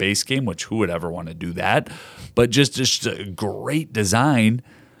the base game, which who would ever want to do that? But just a great design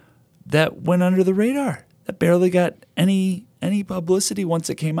that went under the radar, that barely got any publicity once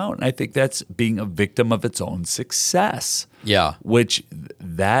it came out. And I think that's being a victim of its own success. Yeah. Which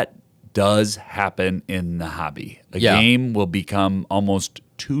that does happen in the hobby. A game will become almost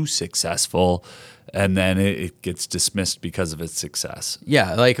too successful, and then it gets dismissed because of its success.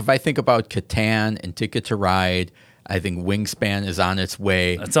 Yeah, like if I think about Catan and Ticket to Ride, I think Wingspan is on its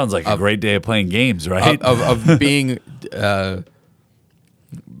way. That sounds like a great day of playing games, right? Of being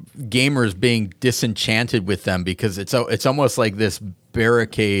gamers being disenchanted with them because it's almost like this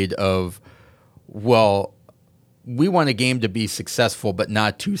barricade of, well, we want a game to be successful, but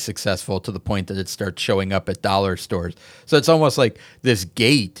not too successful to the point that it starts showing up at dollar stores. So it's almost like this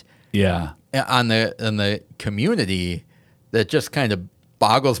gate on the community that just kind of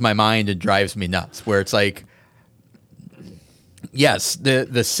boggles my mind and drives me nuts, where it's like, yes,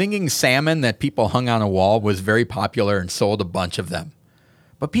 the singing salmon that people hung on a wall was very popular and sold a bunch of them,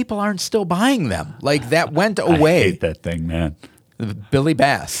 but people aren't still buying them. Like, that went away. I hate that thing, man. Billy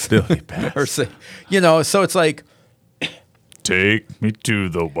Bass. Billy Bass. So it's like, take me to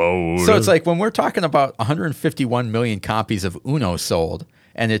the boat. So it's like when we're talking about 151 million copies of Uno sold,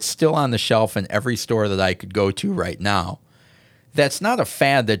 and it's still on the shelf in every store that I could go to right now, that's not a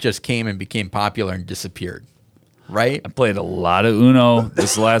fad that just came and became popular and disappeared, right? I played a lot of Uno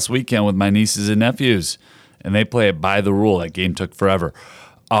this last weekend with my nieces and nephews, and they play it by the rule. That game took forever.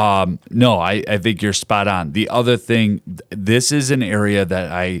 No, I think you're spot on. The other thing, this is an area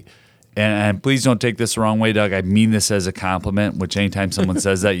that and please don't take this the wrong way, Doug. I mean this as a compliment, which anytime someone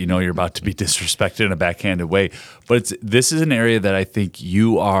says that, you're about to be disrespected in a backhanded way. But this is an area that I think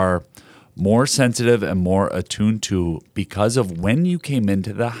you are more sensitive and more attuned to because of when you came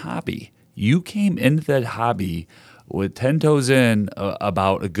into the hobby. You came into that hobby with 10 toes in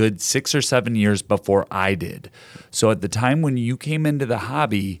about a good 6 or 7 years before I did. So at the time when you came into the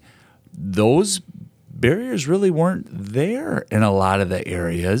hobby, those barriers really weren't there in a lot of the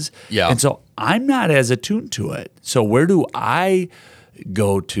areas. Yeah. And so I'm not as attuned to it. So where do I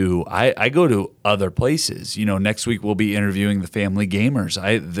go to? I go to other places. Next week we'll be interviewing the Family Gamers.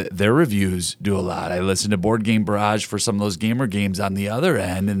 Their reviews do a lot. I listen to Board Game Barrage for some of those gamer games on the other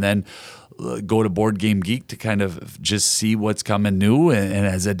end, and then go to Board Game Geek to kind of just see what's coming new and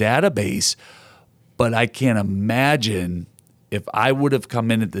as a database. But I can't imagine if I would have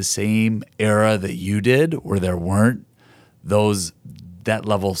come in at the same era that you did, where there weren't that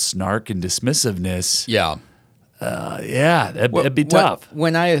level of snark and dismissiveness. Yeah. That'd be tough.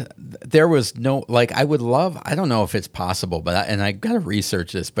 There was no, I would love, I don't know if it's possible, and I got to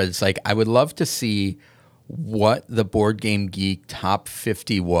research this, but it's I would love to see what the Board Game Geek top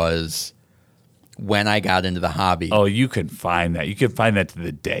 50 was when I got into the hobby. Oh, you can find that. You can find that to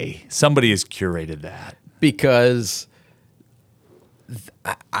the day. Somebody has curated that. Because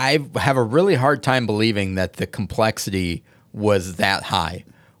I have a really hard time believing that the complexity was that high,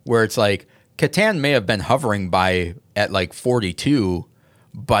 where it's Catan may have been hovering at 42,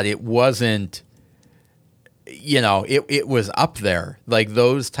 but it wasn't, it was up there.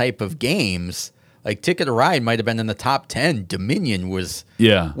 Those type of games, Ticket to Ride might have been in the top 10. Dominion was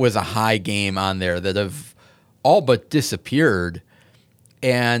a high game on there that have all but disappeared.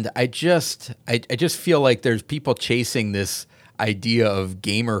 And I just feel like there's people chasing this idea of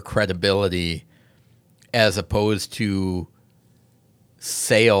gamer credibility as opposed to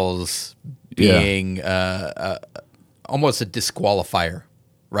sales being almost a disqualifier,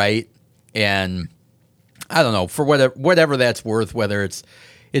 right? And I don't know, for whatever that's worth, whether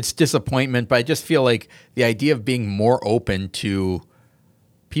it's disappointment, but I just feel like the idea of being more open to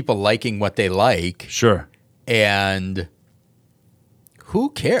people liking what they like. Sure. And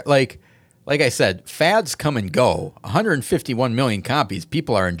who cares? Like I said, fads come and go. 151 million copies.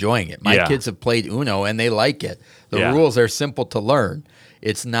 People are enjoying it. My kids have played Uno and they like it. The rules are simple to learn.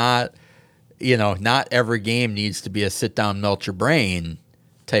 It's not, not every game needs to be a sit down, melt your brain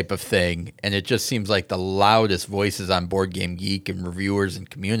type of thing. And it just seems like the loudest voices on Board Game Geek and reviewers and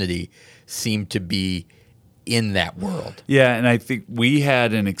community seem to be in that world. Yeah, and I think we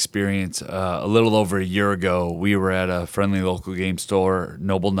had an experience a little over a year ago. We were at a friendly local game store,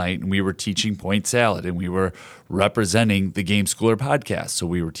 Noble Night, and we were teaching point salad, and we were representing the Game Schooler podcast. So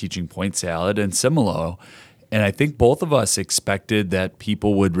we were teaching point salad and Similo, and I think both of us expected that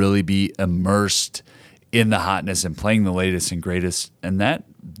people would really be immersed in the hotness and playing the latest and greatest, and that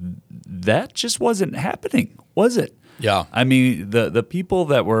just wasn't happening, was it? Yeah. I mean, the people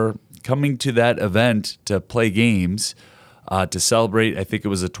that were coming to that event to play games, to celebrate, I think it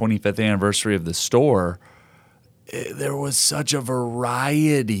was the 25th anniversary of the store, there was such a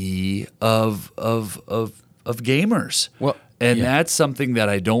variety of gamers. Well, and that's something that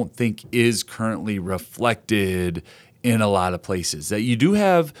I don't think is currently reflected in a lot of places. That you do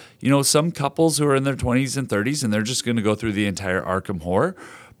have, some couples who are in their 20s and 30s, and they're just going to go through the entire Arkham Horror.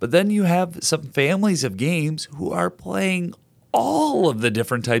 But then you have some families of games who are playing all of the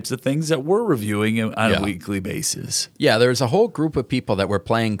different types of things that we're reviewing on a weekly basis. Yeah, there's a whole group of people that were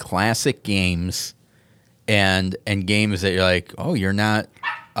playing classic games and games that you're like, oh, you're not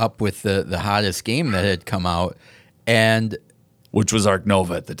up with the hottest game that had come out. And which was Arc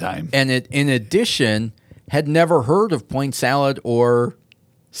Nova at the time. And in addition, had never heard of Point Salad or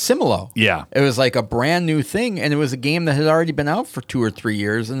Similo. Yeah. It was like a brand new thing, and it was a game that had already been out for 2 or 3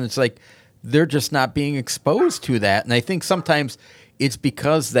 years, and it's like they're just not being exposed to that. And I think sometimes it's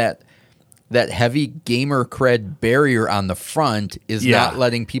because that heavy gamer cred barrier on the front is not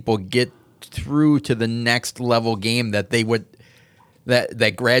letting people get through to the next level game that they would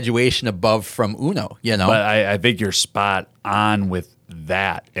that graduation above from Uno, But I think you're spot on with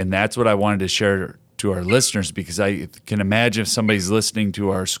that, and that's what I wanted to share to our listeners, because I can imagine if somebody's listening to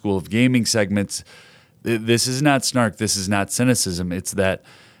our School of Gaming segments, this is not snark, this is not cynicism. It's that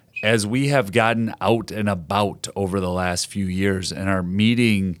as we have gotten out and about over the last few years and are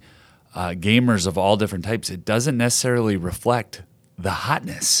meeting gamers of all different types, it doesn't necessarily reflect the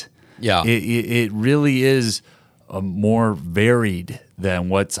hotness. Yeah. It really is more varied than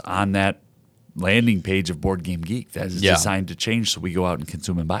what's on that landing page of Board Game Geek that is designed to change so we go out and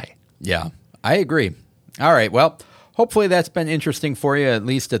consume and buy. Yeah, I agree. All right, well, hopefully that's been interesting for you, at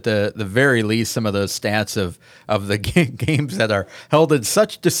least at the very least, some of those stats of the games that are held in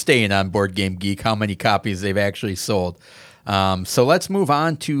such disdain on Board Game Geek, how many copies they've actually sold. So let's move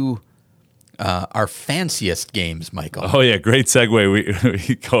on to our fanciest games, Michael. Oh, yeah. Great segue.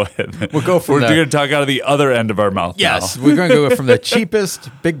 We go ahead. We'll go from We're going to talk out of the other end of our mouth Yes, now. we're going to go from the cheapest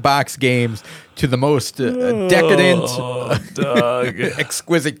big box games to the most decadent, Doug.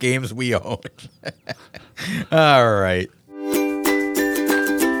 exquisite games we own. All right.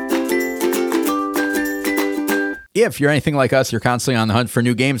 If you're anything like us, you're constantly on the hunt for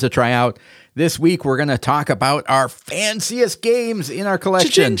new games to try out. This week, we're going to talk about our fanciest games in our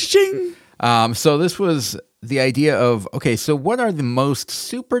collection. Cha-ching, cha-ching. So this was the idea of, okay, so what are the most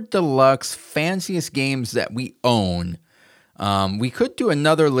super deluxe, fanciest games that we own? We could do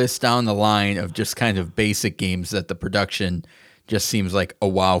another list down the line of just kind of basic games that the production just seems like a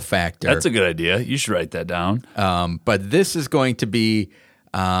wow factor. That's a good idea. You should write that down. But this is going to be...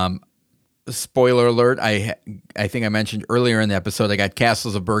 spoiler alert, I think I mentioned earlier in the episode, I got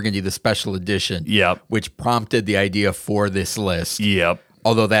Castles of Burgundy, the special edition, Yep. which prompted the idea for this list, Yep.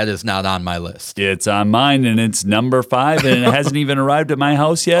 although that is not on my list. It's on mine, and it's number 5, and it hasn't even arrived at my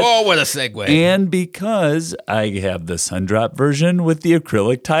house yet. Oh, what a segue. And because I have the Sundrop version with the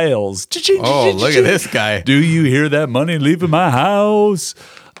acrylic tiles. Oh, look at this guy. Do you hear that money leaving my house?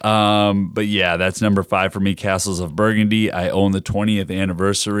 But yeah, that's number 5 for me, Castles of Burgundy. I own the 20th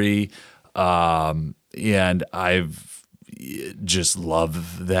anniversary. And I've just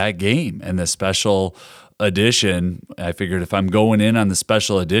loved that game and the special edition. I figured if I'm going in on the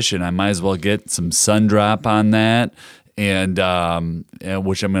special edition, I might as well get some Sundrop on that. And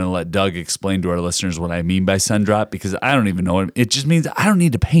which I'm going to let Doug explain to our listeners what I mean by Sundrop, because I don't even know it. It just means I don't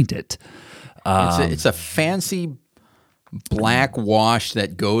need to paint it. It's a fancy black wash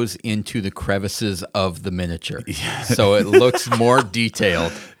that goes into the crevices of the miniature. So it looks more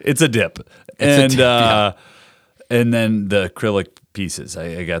detailed. It's a dip. It's a dip, yeah. And then the acrylic pieces,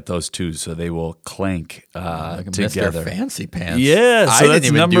 I got those too, so they will clank Like together. Mr. Fancy Pants. Yeah, so I didn't that's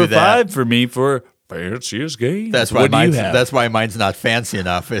even number do that. 5 for me for fanciest games. That's why what do you mine's, have? that's why mine's not fancy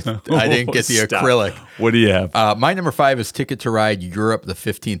enough. I didn't get the Stop. acrylic. What do you have? My number 5 is Ticket to Ride Europe, the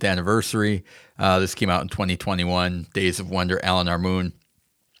 15th anniversary. This came out in 2021, Days of Wonder, Alan R. Moon.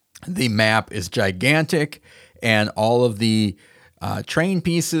 The map is gigantic, and all of the train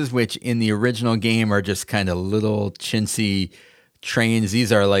pieces, which in the original game are just kind of little chintzy trains.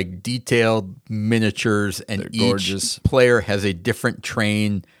 These are like detailed miniatures, and each gorgeous. player has a different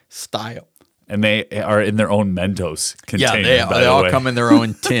train style. And they are in their own Mentos container. Yeah, by they the all way. come in their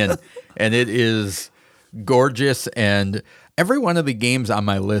own tin, and it is gorgeous. And every one of the games on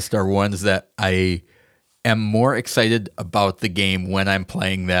my list are ones that I am more excited about the game when I'm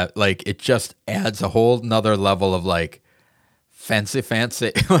playing that. Like, it just adds a whole nother level of like fancy.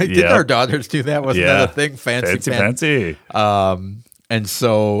 Like, did our daughters do that? Wasn't that a thing? Fancy. And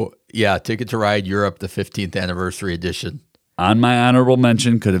so, yeah, Ticket to Ride Europe, the 15th anniversary edition. On my honorable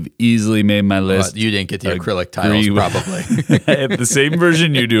mention, could have easily made my list. You didn't get the acrylic tiles, probably. I have the same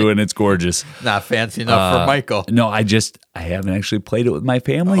version you do, and it's gorgeous. Not fancy enough for Michael. No, I haven't actually played it with my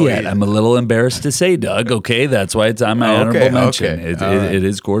family yet. Yeah. I'm a little embarrassed to say, Doug. Okay, that's why it's on my honorable mention. Okay. It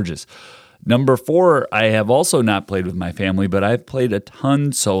is gorgeous. Number 4, I have also not played with my family, but I've played a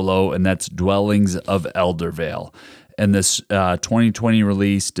ton solo, and that's Dwellings of Eldervale. And this 2020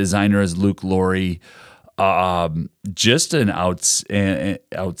 release, designer is Luke Laurie. Just an outstanding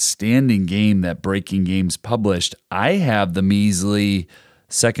game that Breaking Games published. I have the measly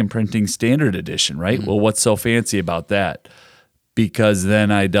second printing standard edition, right? Mm-hmm. Well, what's so fancy about that? Because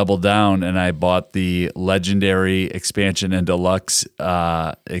then I doubled down and I bought the legendary expansion and deluxe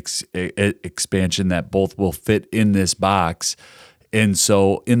expansion that both will fit in this box. And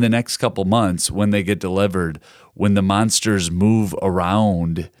so in the next couple months, when they get delivered, when the monsters move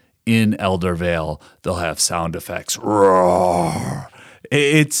around in Eldervale, they'll have sound effects. Roar.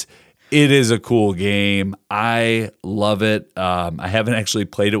 It is a cool game. I love it. I haven't actually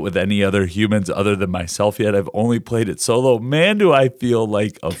played it with any other humans other than myself yet. I've only played it solo. Man, do I feel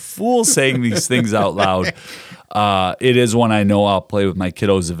like a fool saying these things out loud. It is one I know I'll play with my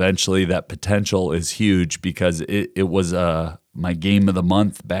kiddos eventually. That potential is huge because it was my game of the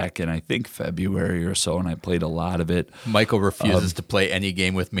month back in, I think, February or so, and I played a lot of it. Michael refuses to play any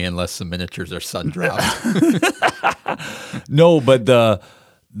game with me unless the miniatures are sun-dropped. No, but the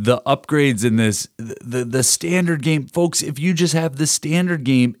upgrades in this, the standard game, folks, if you just have the standard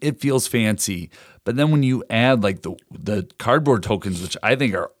game, it feels fancy. But then when you add like the cardboard tokens, which I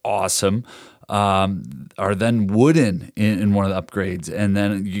think are awesome, are then wooden in one of the upgrades. And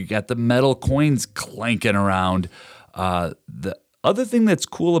then you got the metal coins clanking around. The other thing that's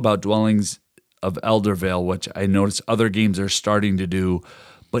cool about Dwellings of Eldervale, which I notice other games are starting to do,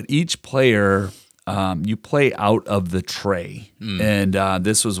 but each player you play out of the tray. And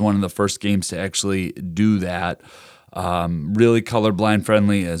this was one of the first games to actually do that. Really colorblind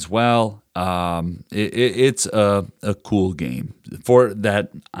friendly as well. It's a cool game for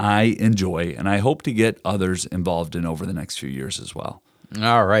that I enjoy, and I hope to get others involved in over the next few years as well.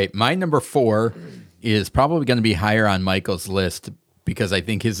 All right. My number 4 is probably going to be higher on Michael's list because I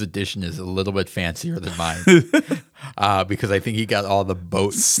think his edition is a little bit fancier than mine. Because I think he got all the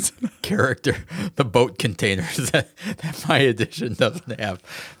boat the boat containers that my edition doesn't have.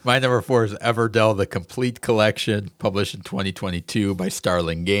 My number 4 is Everdell, the Complete Collection, published in 2022 by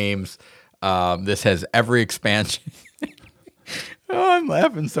Starling Games. This has every expansion. Oh, I'm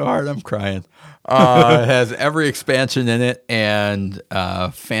laughing so hard, I'm crying. It has every expansion in it and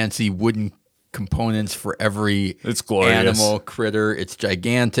fancy wooden components for every It's glorious. Animal, critter. It's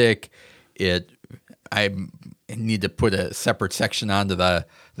gigantic. I need to put a separate section onto the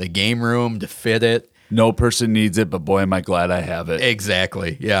game room to fit it. No person needs it, but boy, am I glad I have it.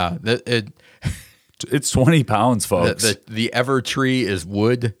 Exactly. Yeah. It's 20 pounds, folks. The Evertree is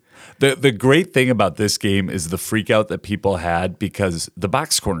wood. The great thing about this game is the freak out that people had because the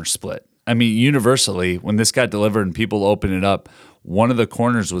box corner split. I mean, universally, when this got delivered and people opened it up, one of the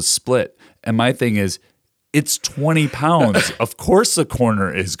corners was split. And my thing is, it's 20 pounds. Of course the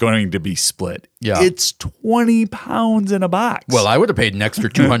corner is going to be split. Yeah. It's 20 pounds in a box. Well, I would have paid an extra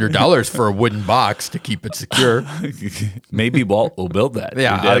 $200 for a wooden box to keep it secure. Maybe Walt will build that.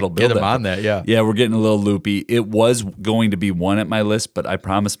 Yeah, Your dad will get build him on that, yeah. Yeah, we're getting a little loopy. It was going to be one at my list, but I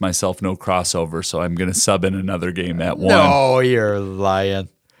promised myself no crossover, so I'm going to sub in another game at one. No, you're lying.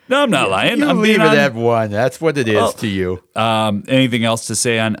 No, I'm not lying. You I'm leave it being at 1. That's what it is to you. Anything else to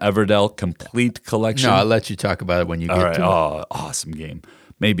say on Everdell Complete Collection? No, I'll let you talk about it when you get All right. to it. Oh, awesome game.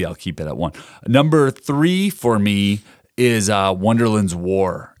 Maybe I'll keep it at 1. Number 3 for me is Wonderland's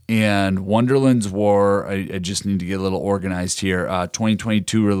War. And Wonderland's War, I just need to get a little organized here.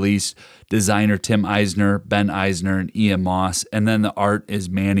 2022 release, designer Tim Eisner, Ben Eisner, and Ian Moss. And then the art is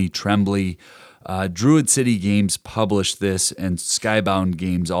Manny Tremblay. Druid City Games published this, and Skybound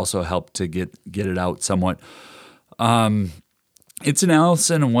Games also helped to get it out somewhat. It's an Alice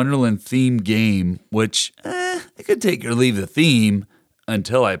in Wonderland themed game, which I could take or leave the theme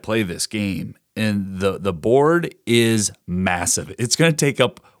until I play this game. And the board is massive. It's going to take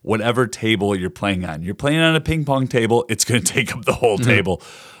up whatever table you're playing on. You're playing on a ping pong table, it's going to take up the whole table.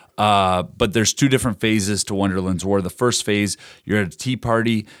 But there's 2 different phases to Wonderland's War. The first phase, you're at a tea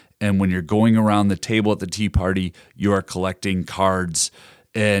party, and when you're going around the table at the tea party, you are collecting cards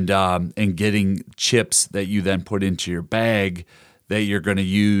and getting chips that you then put into your bag that you're going to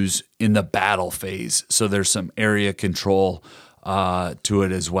use in the battle phase. So there's some area control to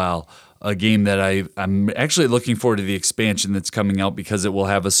it as well. A game that I'm actually looking forward to the expansion that's coming out because it will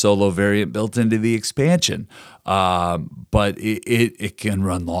have a solo variant built into the expansion. But it can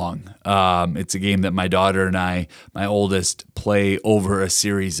run long. It's a game that my daughter and I, my oldest, play over a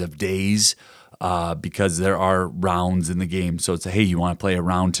series of days because there are rounds in the game. So it's hey, you want to play a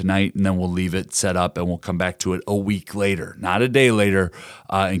round tonight, and then we'll leave it set up and we'll come back to it a week later, not a day later,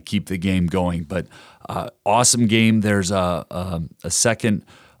 and keep the game going. But awesome game. There's a second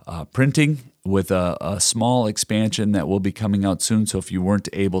printing with a small expansion that will be coming out soon. So if you weren't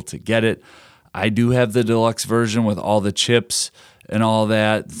able to get it, I do have the deluxe version with all the chips and all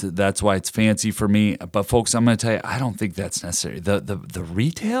that. That's why it's fancy for me. But folks, I'm going to tell you, I don't think that's necessary. The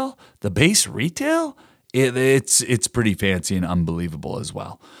retail, the base retail, it's pretty fancy and unbelievable as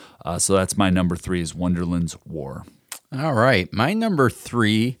well. So that's my number 3 is Wonderland's War. All right. My number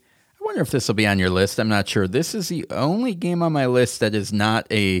 3, I wonder if this will be on your list. I'm not sure. This is the only game on my list that is not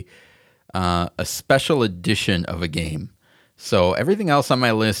a special edition of a game. So everything else on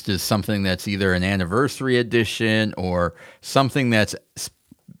my list is something that's either an anniversary edition or something that's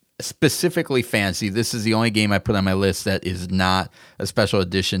specifically fancy. This is the only game I put on my list that is not a special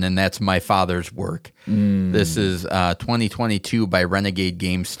edition, and that's My Father's Work. This is 2022 by Renegade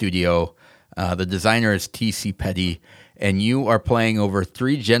Game Studio. The designer is T.C. Petty, and you are playing over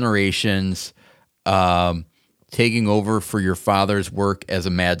 3 generations, taking over for your father's work as a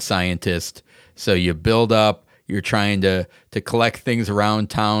mad scientist. So you build up. You're trying to collect things around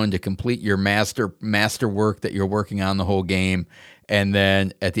town to complete your master work that you're working on the whole game. And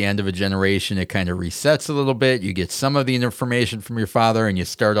then at the end of a generation, it kind of resets a little bit. You get some of the information from your father and you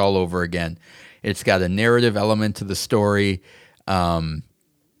start all over again. It's got a narrative element to the story. Thematically,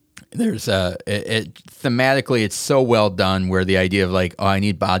 it's so well done where the idea of like, oh, I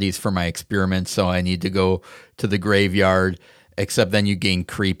need bodies for my experiments, so I need to go to the graveyard, except then you gain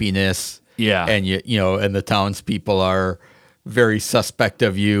creepiness. Yeah. And and the townspeople are very suspect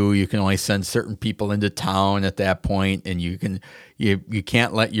of you. You can only send certain people into town at that point, and you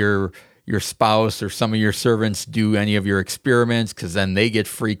can't let your spouse or some of your servants do any of your experiments because then they get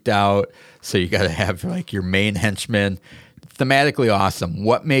freaked out. So you got to have like your main henchmen. Thematically awesome.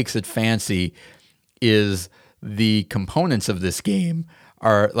 What makes it fancy is the components of this game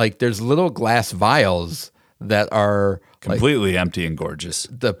are like there's little glass vials that are completely empty and gorgeous.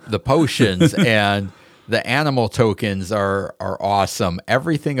 The potions and the animal tokens are awesome.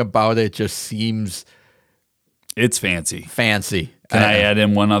 Everything about it just seems it's fancy. Fancy. Can I add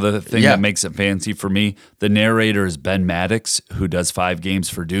in one other thing that makes it fancy for me? The narrator is Ben Maddox, who does 5 games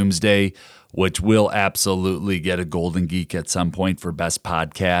for Doomsday, which will absolutely get a Golden Geek at some point for Best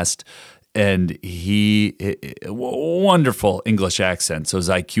Podcast. And wonderful English accent, so his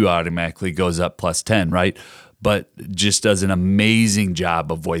IQ automatically goes up plus 10, right? But just does an amazing job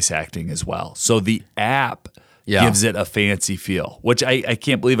of voice acting as well. So the app gives it a fancy feel, which I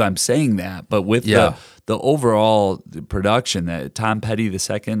can't believe I'm saying that, but with the overall production, that Tom Petty II, is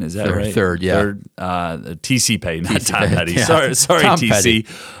that right? Third, TC Petty, not Tom Petty. Yeah. Sorry, Tom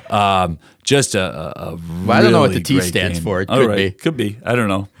TC. Just a well, I don't know what the T really stands game. for. It Could be. I don't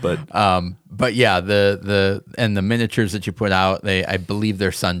know, but yeah, the miniatures that you put out, I believe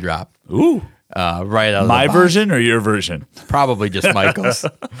they're sun drop. Ooh. Right out of my the box. version or your version? Probably just Michael's.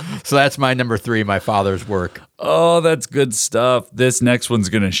 So that's my number 3, my father's work. Oh, that's good stuff. This next one's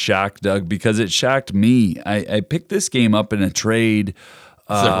going to shock Doug because it shocked me. I picked this game up in a trade.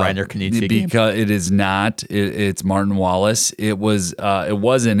 Is it Reiner Knizia game? Because it is not. It's Martin Wallace. It was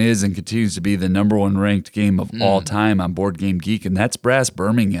and is and continues to be the number 1 ranked game of all time on Board Game Geek, and that's Brass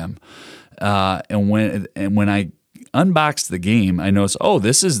Birmingham. And when I unboxed the game, I noticed,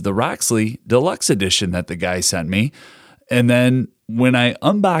 this is the Roxley Deluxe Edition that the guy sent me. And then when I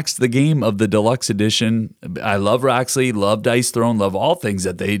unboxed the game of the Deluxe Edition, I love Roxley, love Dice Throne, love all things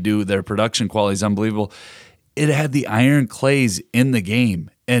that they do. Their production quality is unbelievable. It had the iron clays in the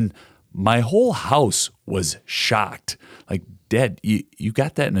game. And my whole house was shocked. Like, Dad, you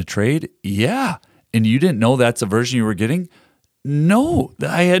got that in a trade? Yeah. And you didn't know that's the version you were getting? No,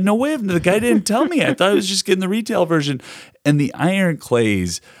 I had no way of. The guy didn't tell me. I thought I was just getting the retail version. And the iron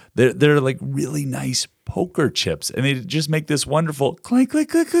clays, they're like really nice poker chips, and they just make this wonderful clink, clink,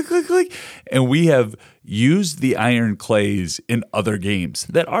 clink, clink, clink, clink. And we have used the iron clays in other games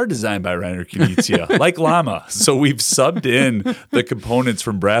that are designed by Reiner Knizia, like Llama. So we've subbed in the components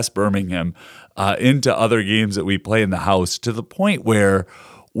from Brass Birmingham into other games that we play in the house, to the point where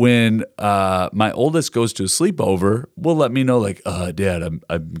when my oldest goes to a sleepover, will let me know, like, Dad, I'm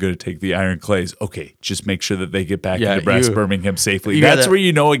going to take the iron clays. Okay, just make sure that they get back into Brass Birmingham safely. That's where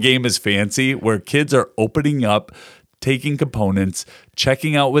you know a game is fancy, where kids are opening up, taking components,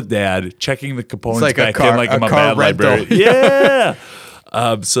 checking out with Dad, checking the components like back in like I'm a bad library. Yeah.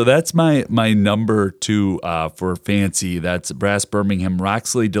 So that's my number 2 for fancy. That's Brass Birmingham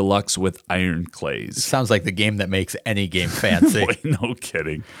Roxley Deluxe with iron clays. Sounds like the game that makes any game fancy. Boy, no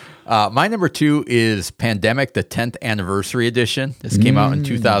kidding. My number 2 is Pandemic, the 10th Anniversary Edition. This came out in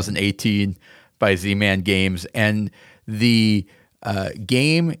 2018 by Z-Man Games. And the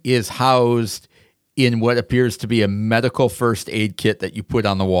game is housed in what appears to be a medical first aid kit that you put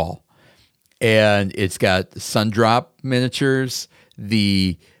on the wall. And it's got Sundrop miniatures.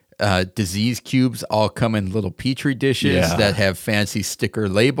 The disease cubes all come in little petri dishes that have fancy sticker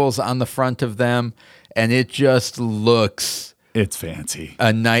labels on the front of them, and it just looks it's fancy.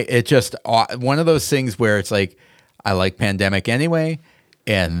 It's just one of those things where it's like, I like Pandemic anyway,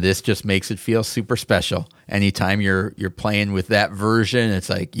 and this just makes it feel super special. Anytime you're playing with that version, it's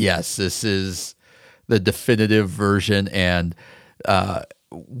like, yes, this is the definitive version, and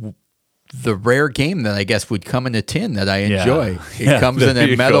the rare game that I guess would come in a tin that I enjoy. It comes in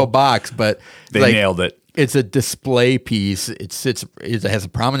a metal box, but they nailed it. It's a display piece. It has a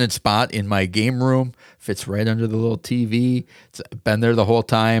prominent spot in my game room. Fits right under the little TV. It's been there the whole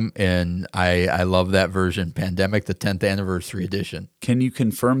time, and I love that version. Pandemic, the 10th Anniversary Edition. Can you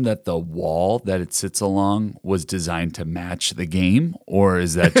confirm that the wall that it sits along was designed to match the game, or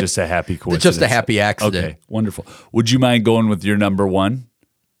is that just a happy coincidence? It's just a happy accident. Okay, wonderful. Would you mind going with your number 1?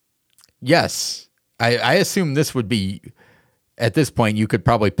 Yes. I assume this would be, at this point, you could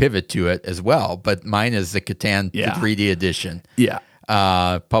probably pivot to it as well, but mine is the Catan the 3D edition. Yeah.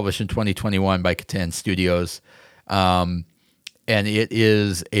 Published in 2021 by Catan Studios. And it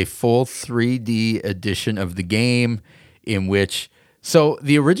is a full 3D edition of the game in which, so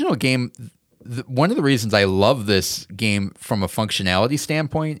the original game, one of the reasons I love this game from a functionality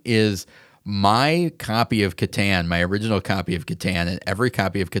standpoint is my copy of Catan, my original copy of Catan, and every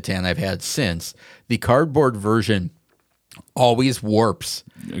copy of Catan I've had since, the cardboard version always warps.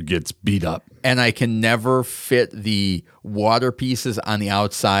 It gets beat up. And I can never fit the water pieces on the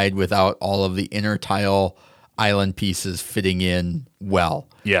outside without all of the inner tile island pieces fitting in well.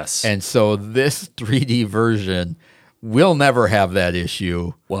 Yes. And so this 3D version will never have that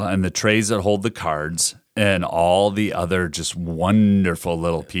issue. Well, and the trays that hold the cards and all the other just wonderful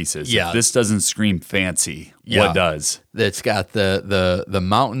little pieces. Yeah. If this doesn't scream fancy, what does? It's got the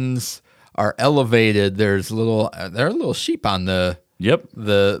mountains are elevated. There are little sheep on the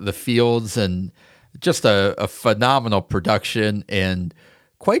fields, and just a phenomenal production. And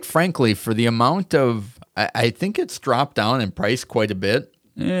quite frankly, for the amount of, I think it's dropped down in price quite a bit.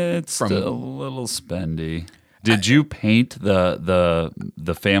 It's still a little spendy. Did you paint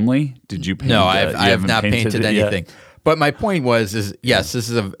the family? Did you paint? No, I have not painted anything. Yet? But my point was, yes, this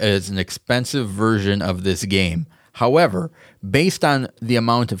is an expensive version of this game. However, based on the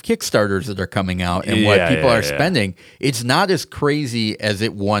amount of Kickstarters that are coming out and what people are spending, it's not as crazy as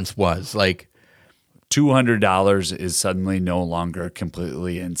it once was. Like $200 is suddenly no longer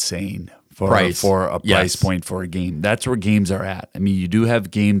completely insane for a price point for a game. That's where games are at. I mean, you do have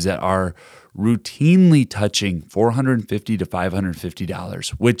games that are routinely touching $450 to $550,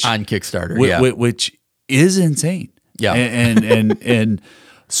 which on Kickstarter, which is insane. Yeah, and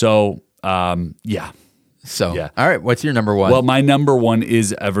so yeah. So, all right, what's your number one? Well, my number one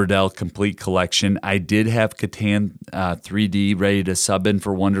is Everdell Complete Collection. I did have Catan 3D ready to sub in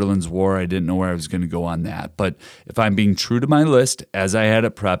for Wonderland's War. I didn't know where I was going to go on that. But if I'm being true to my list, as I had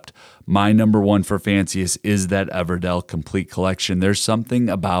it prepped, my number one for fanciest is that Everdell Complete Collection. There's something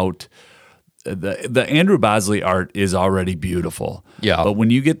about the Andrew Bosley art is already beautiful. Yeah. But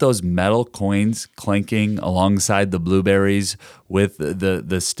when you get those metal coins clanking alongside the blueberries with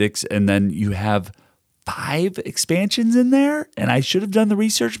the sticks, and then you have 5 expansions in there, and I should have done the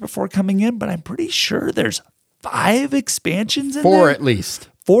research before coming in, but I'm pretty sure there's 5 expansions in there. 4 at least.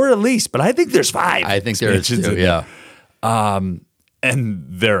 4 at least, but I think there's 5. I think there is too, yeah. And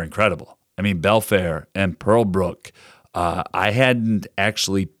they're incredible. I mean, Belfair and Pearlbrook, I hadn't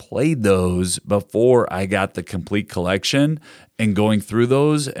actually played those before I got the complete collection, and going through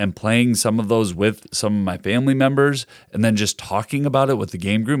those and playing some of those with some of my family members, and then just talking about it with the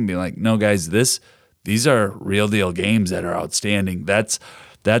game group and being like, no, guys, these are real deal games that are outstanding. That's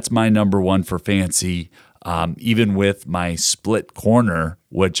my number one for fancy. Even with my split corner,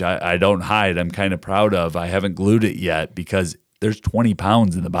 which I don't hide, I'm kind of proud of. I haven't glued it yet because there's 20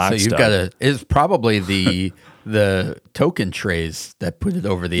 pounds in the box. So you've got it's probably the token trays that put it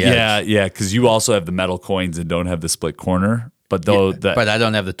over the edge. Yeah, because you also have the metal coins and don't have the split corner. But but I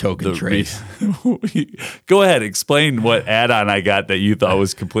don't have the token trays. Go ahead, explain what add-on I got that you thought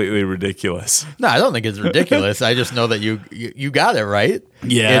was completely ridiculous. No, I don't think it's ridiculous. I just know that you got it right.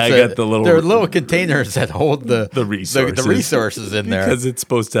 Yeah, got the little. There are little containers that hold the resources in there because it's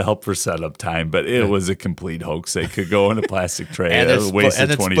supposed to help for setup time. But it was a complete hoax. They could go in a plastic tray and it wasted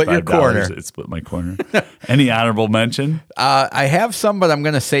 $25. It split my corner. Any honorable mention? I have some, but I'm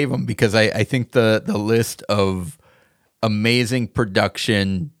going to save them because I think the list of amazing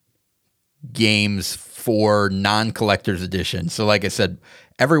production games for non-collector's edition. So like I said,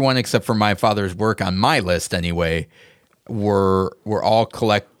 everyone except for My Father's Work on my list anyway were all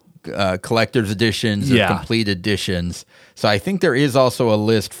collector's editions or complete editions. So I think there is also a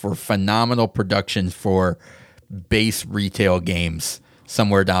list for phenomenal productions for base retail games.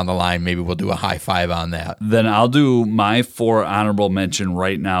 Somewhere down the line, maybe we'll do a high five on that. Then I'll do my 4 honorable mention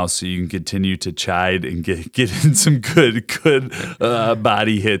right now, so you can continue to chide and get in some good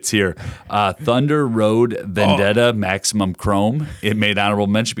body hits here. Thunder Road Vendetta Maximum Chrome. It made honorable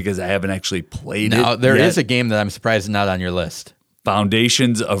mention because I haven't actually played it. Now there is a game that I'm surprised is not on your list.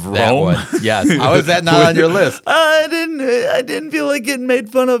 Foundations of Rome. That one. Yes. How is that not on your list? I didn't feel like getting made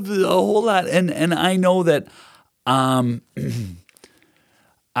fun of a whole lot, and I know that.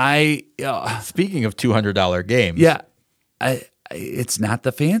 Speaking of $200 games, it's not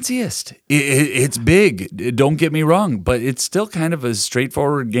the fanciest. It's big. Don't get me wrong, but it's still kind of a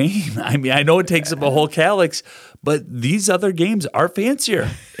straightforward game. I mean, I know it takes up a whole calyx, but these other games are fancier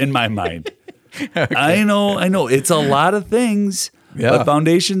in my mind. Okay. I know. It's a lot of things, but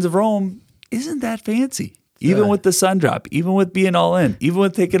Foundations of Rome isn't that fancy. Even with the Sundrop, even with being all in, even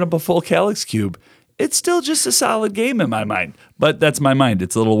with taking up a full calyx cube. It's still just a solid game in my mind, but that's my mind.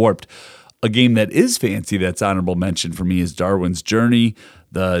 It's a little warped. A game that is fancy that's honorable mention for me is Darwin's Journey,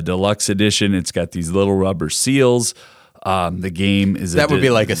 the deluxe edition. It's got these little rubber seals. The game is that would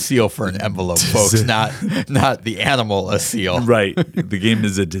be like a seal for an envelope, folks, not the animal a seal. Right. The game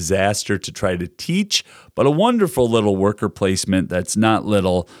is a disaster to try to teach, but a wonderful little worker placement that's not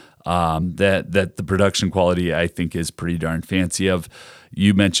little. that the production quality I think is pretty darn fancy.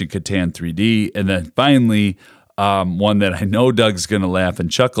 You mentioned Catan 3D, and then finally one that I know Doug's going to laugh and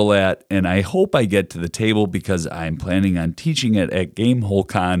chuckle at, and I hope I get to the table because I'm planning on teaching it at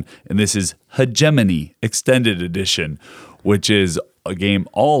GameholeCon, and this is Hegemony Extended Edition, which is a game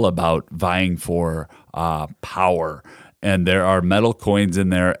all about vying for power. And there are metal coins in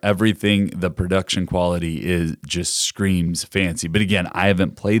there. Everything, the production quality is just screams fancy. But again, I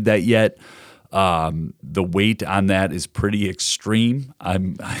haven't played that yet. The weight on that is pretty extreme.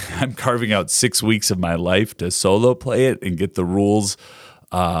 I'm carving out 6 weeks of my life to solo play it and get the rules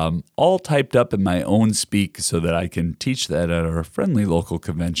all typed up in my own speak so that I can teach that at our friendly local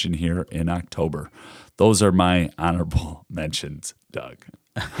convention here in October. Those are my honorable mentions, Doug.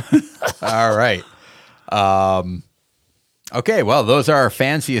 All right. Okay, well, those are our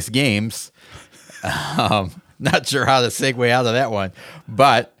fanciest games. Not sure how to segue out of that one.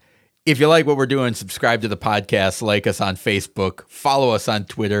 But if you like what we're doing, subscribe to the podcast, like us on Facebook, follow us on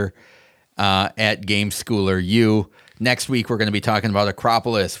Twitter at GameSchoolerU. Next week, we're going to be talking about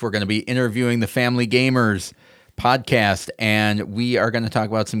Acropolis. We're going to be interviewing the Family Gamers podcast, and we are going to talk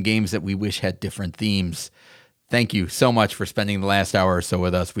about some games that we wish had different themes. Thank you so much for spending the last hour or so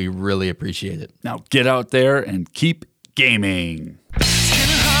with us. We really appreciate it. Now get out there and keep gaming.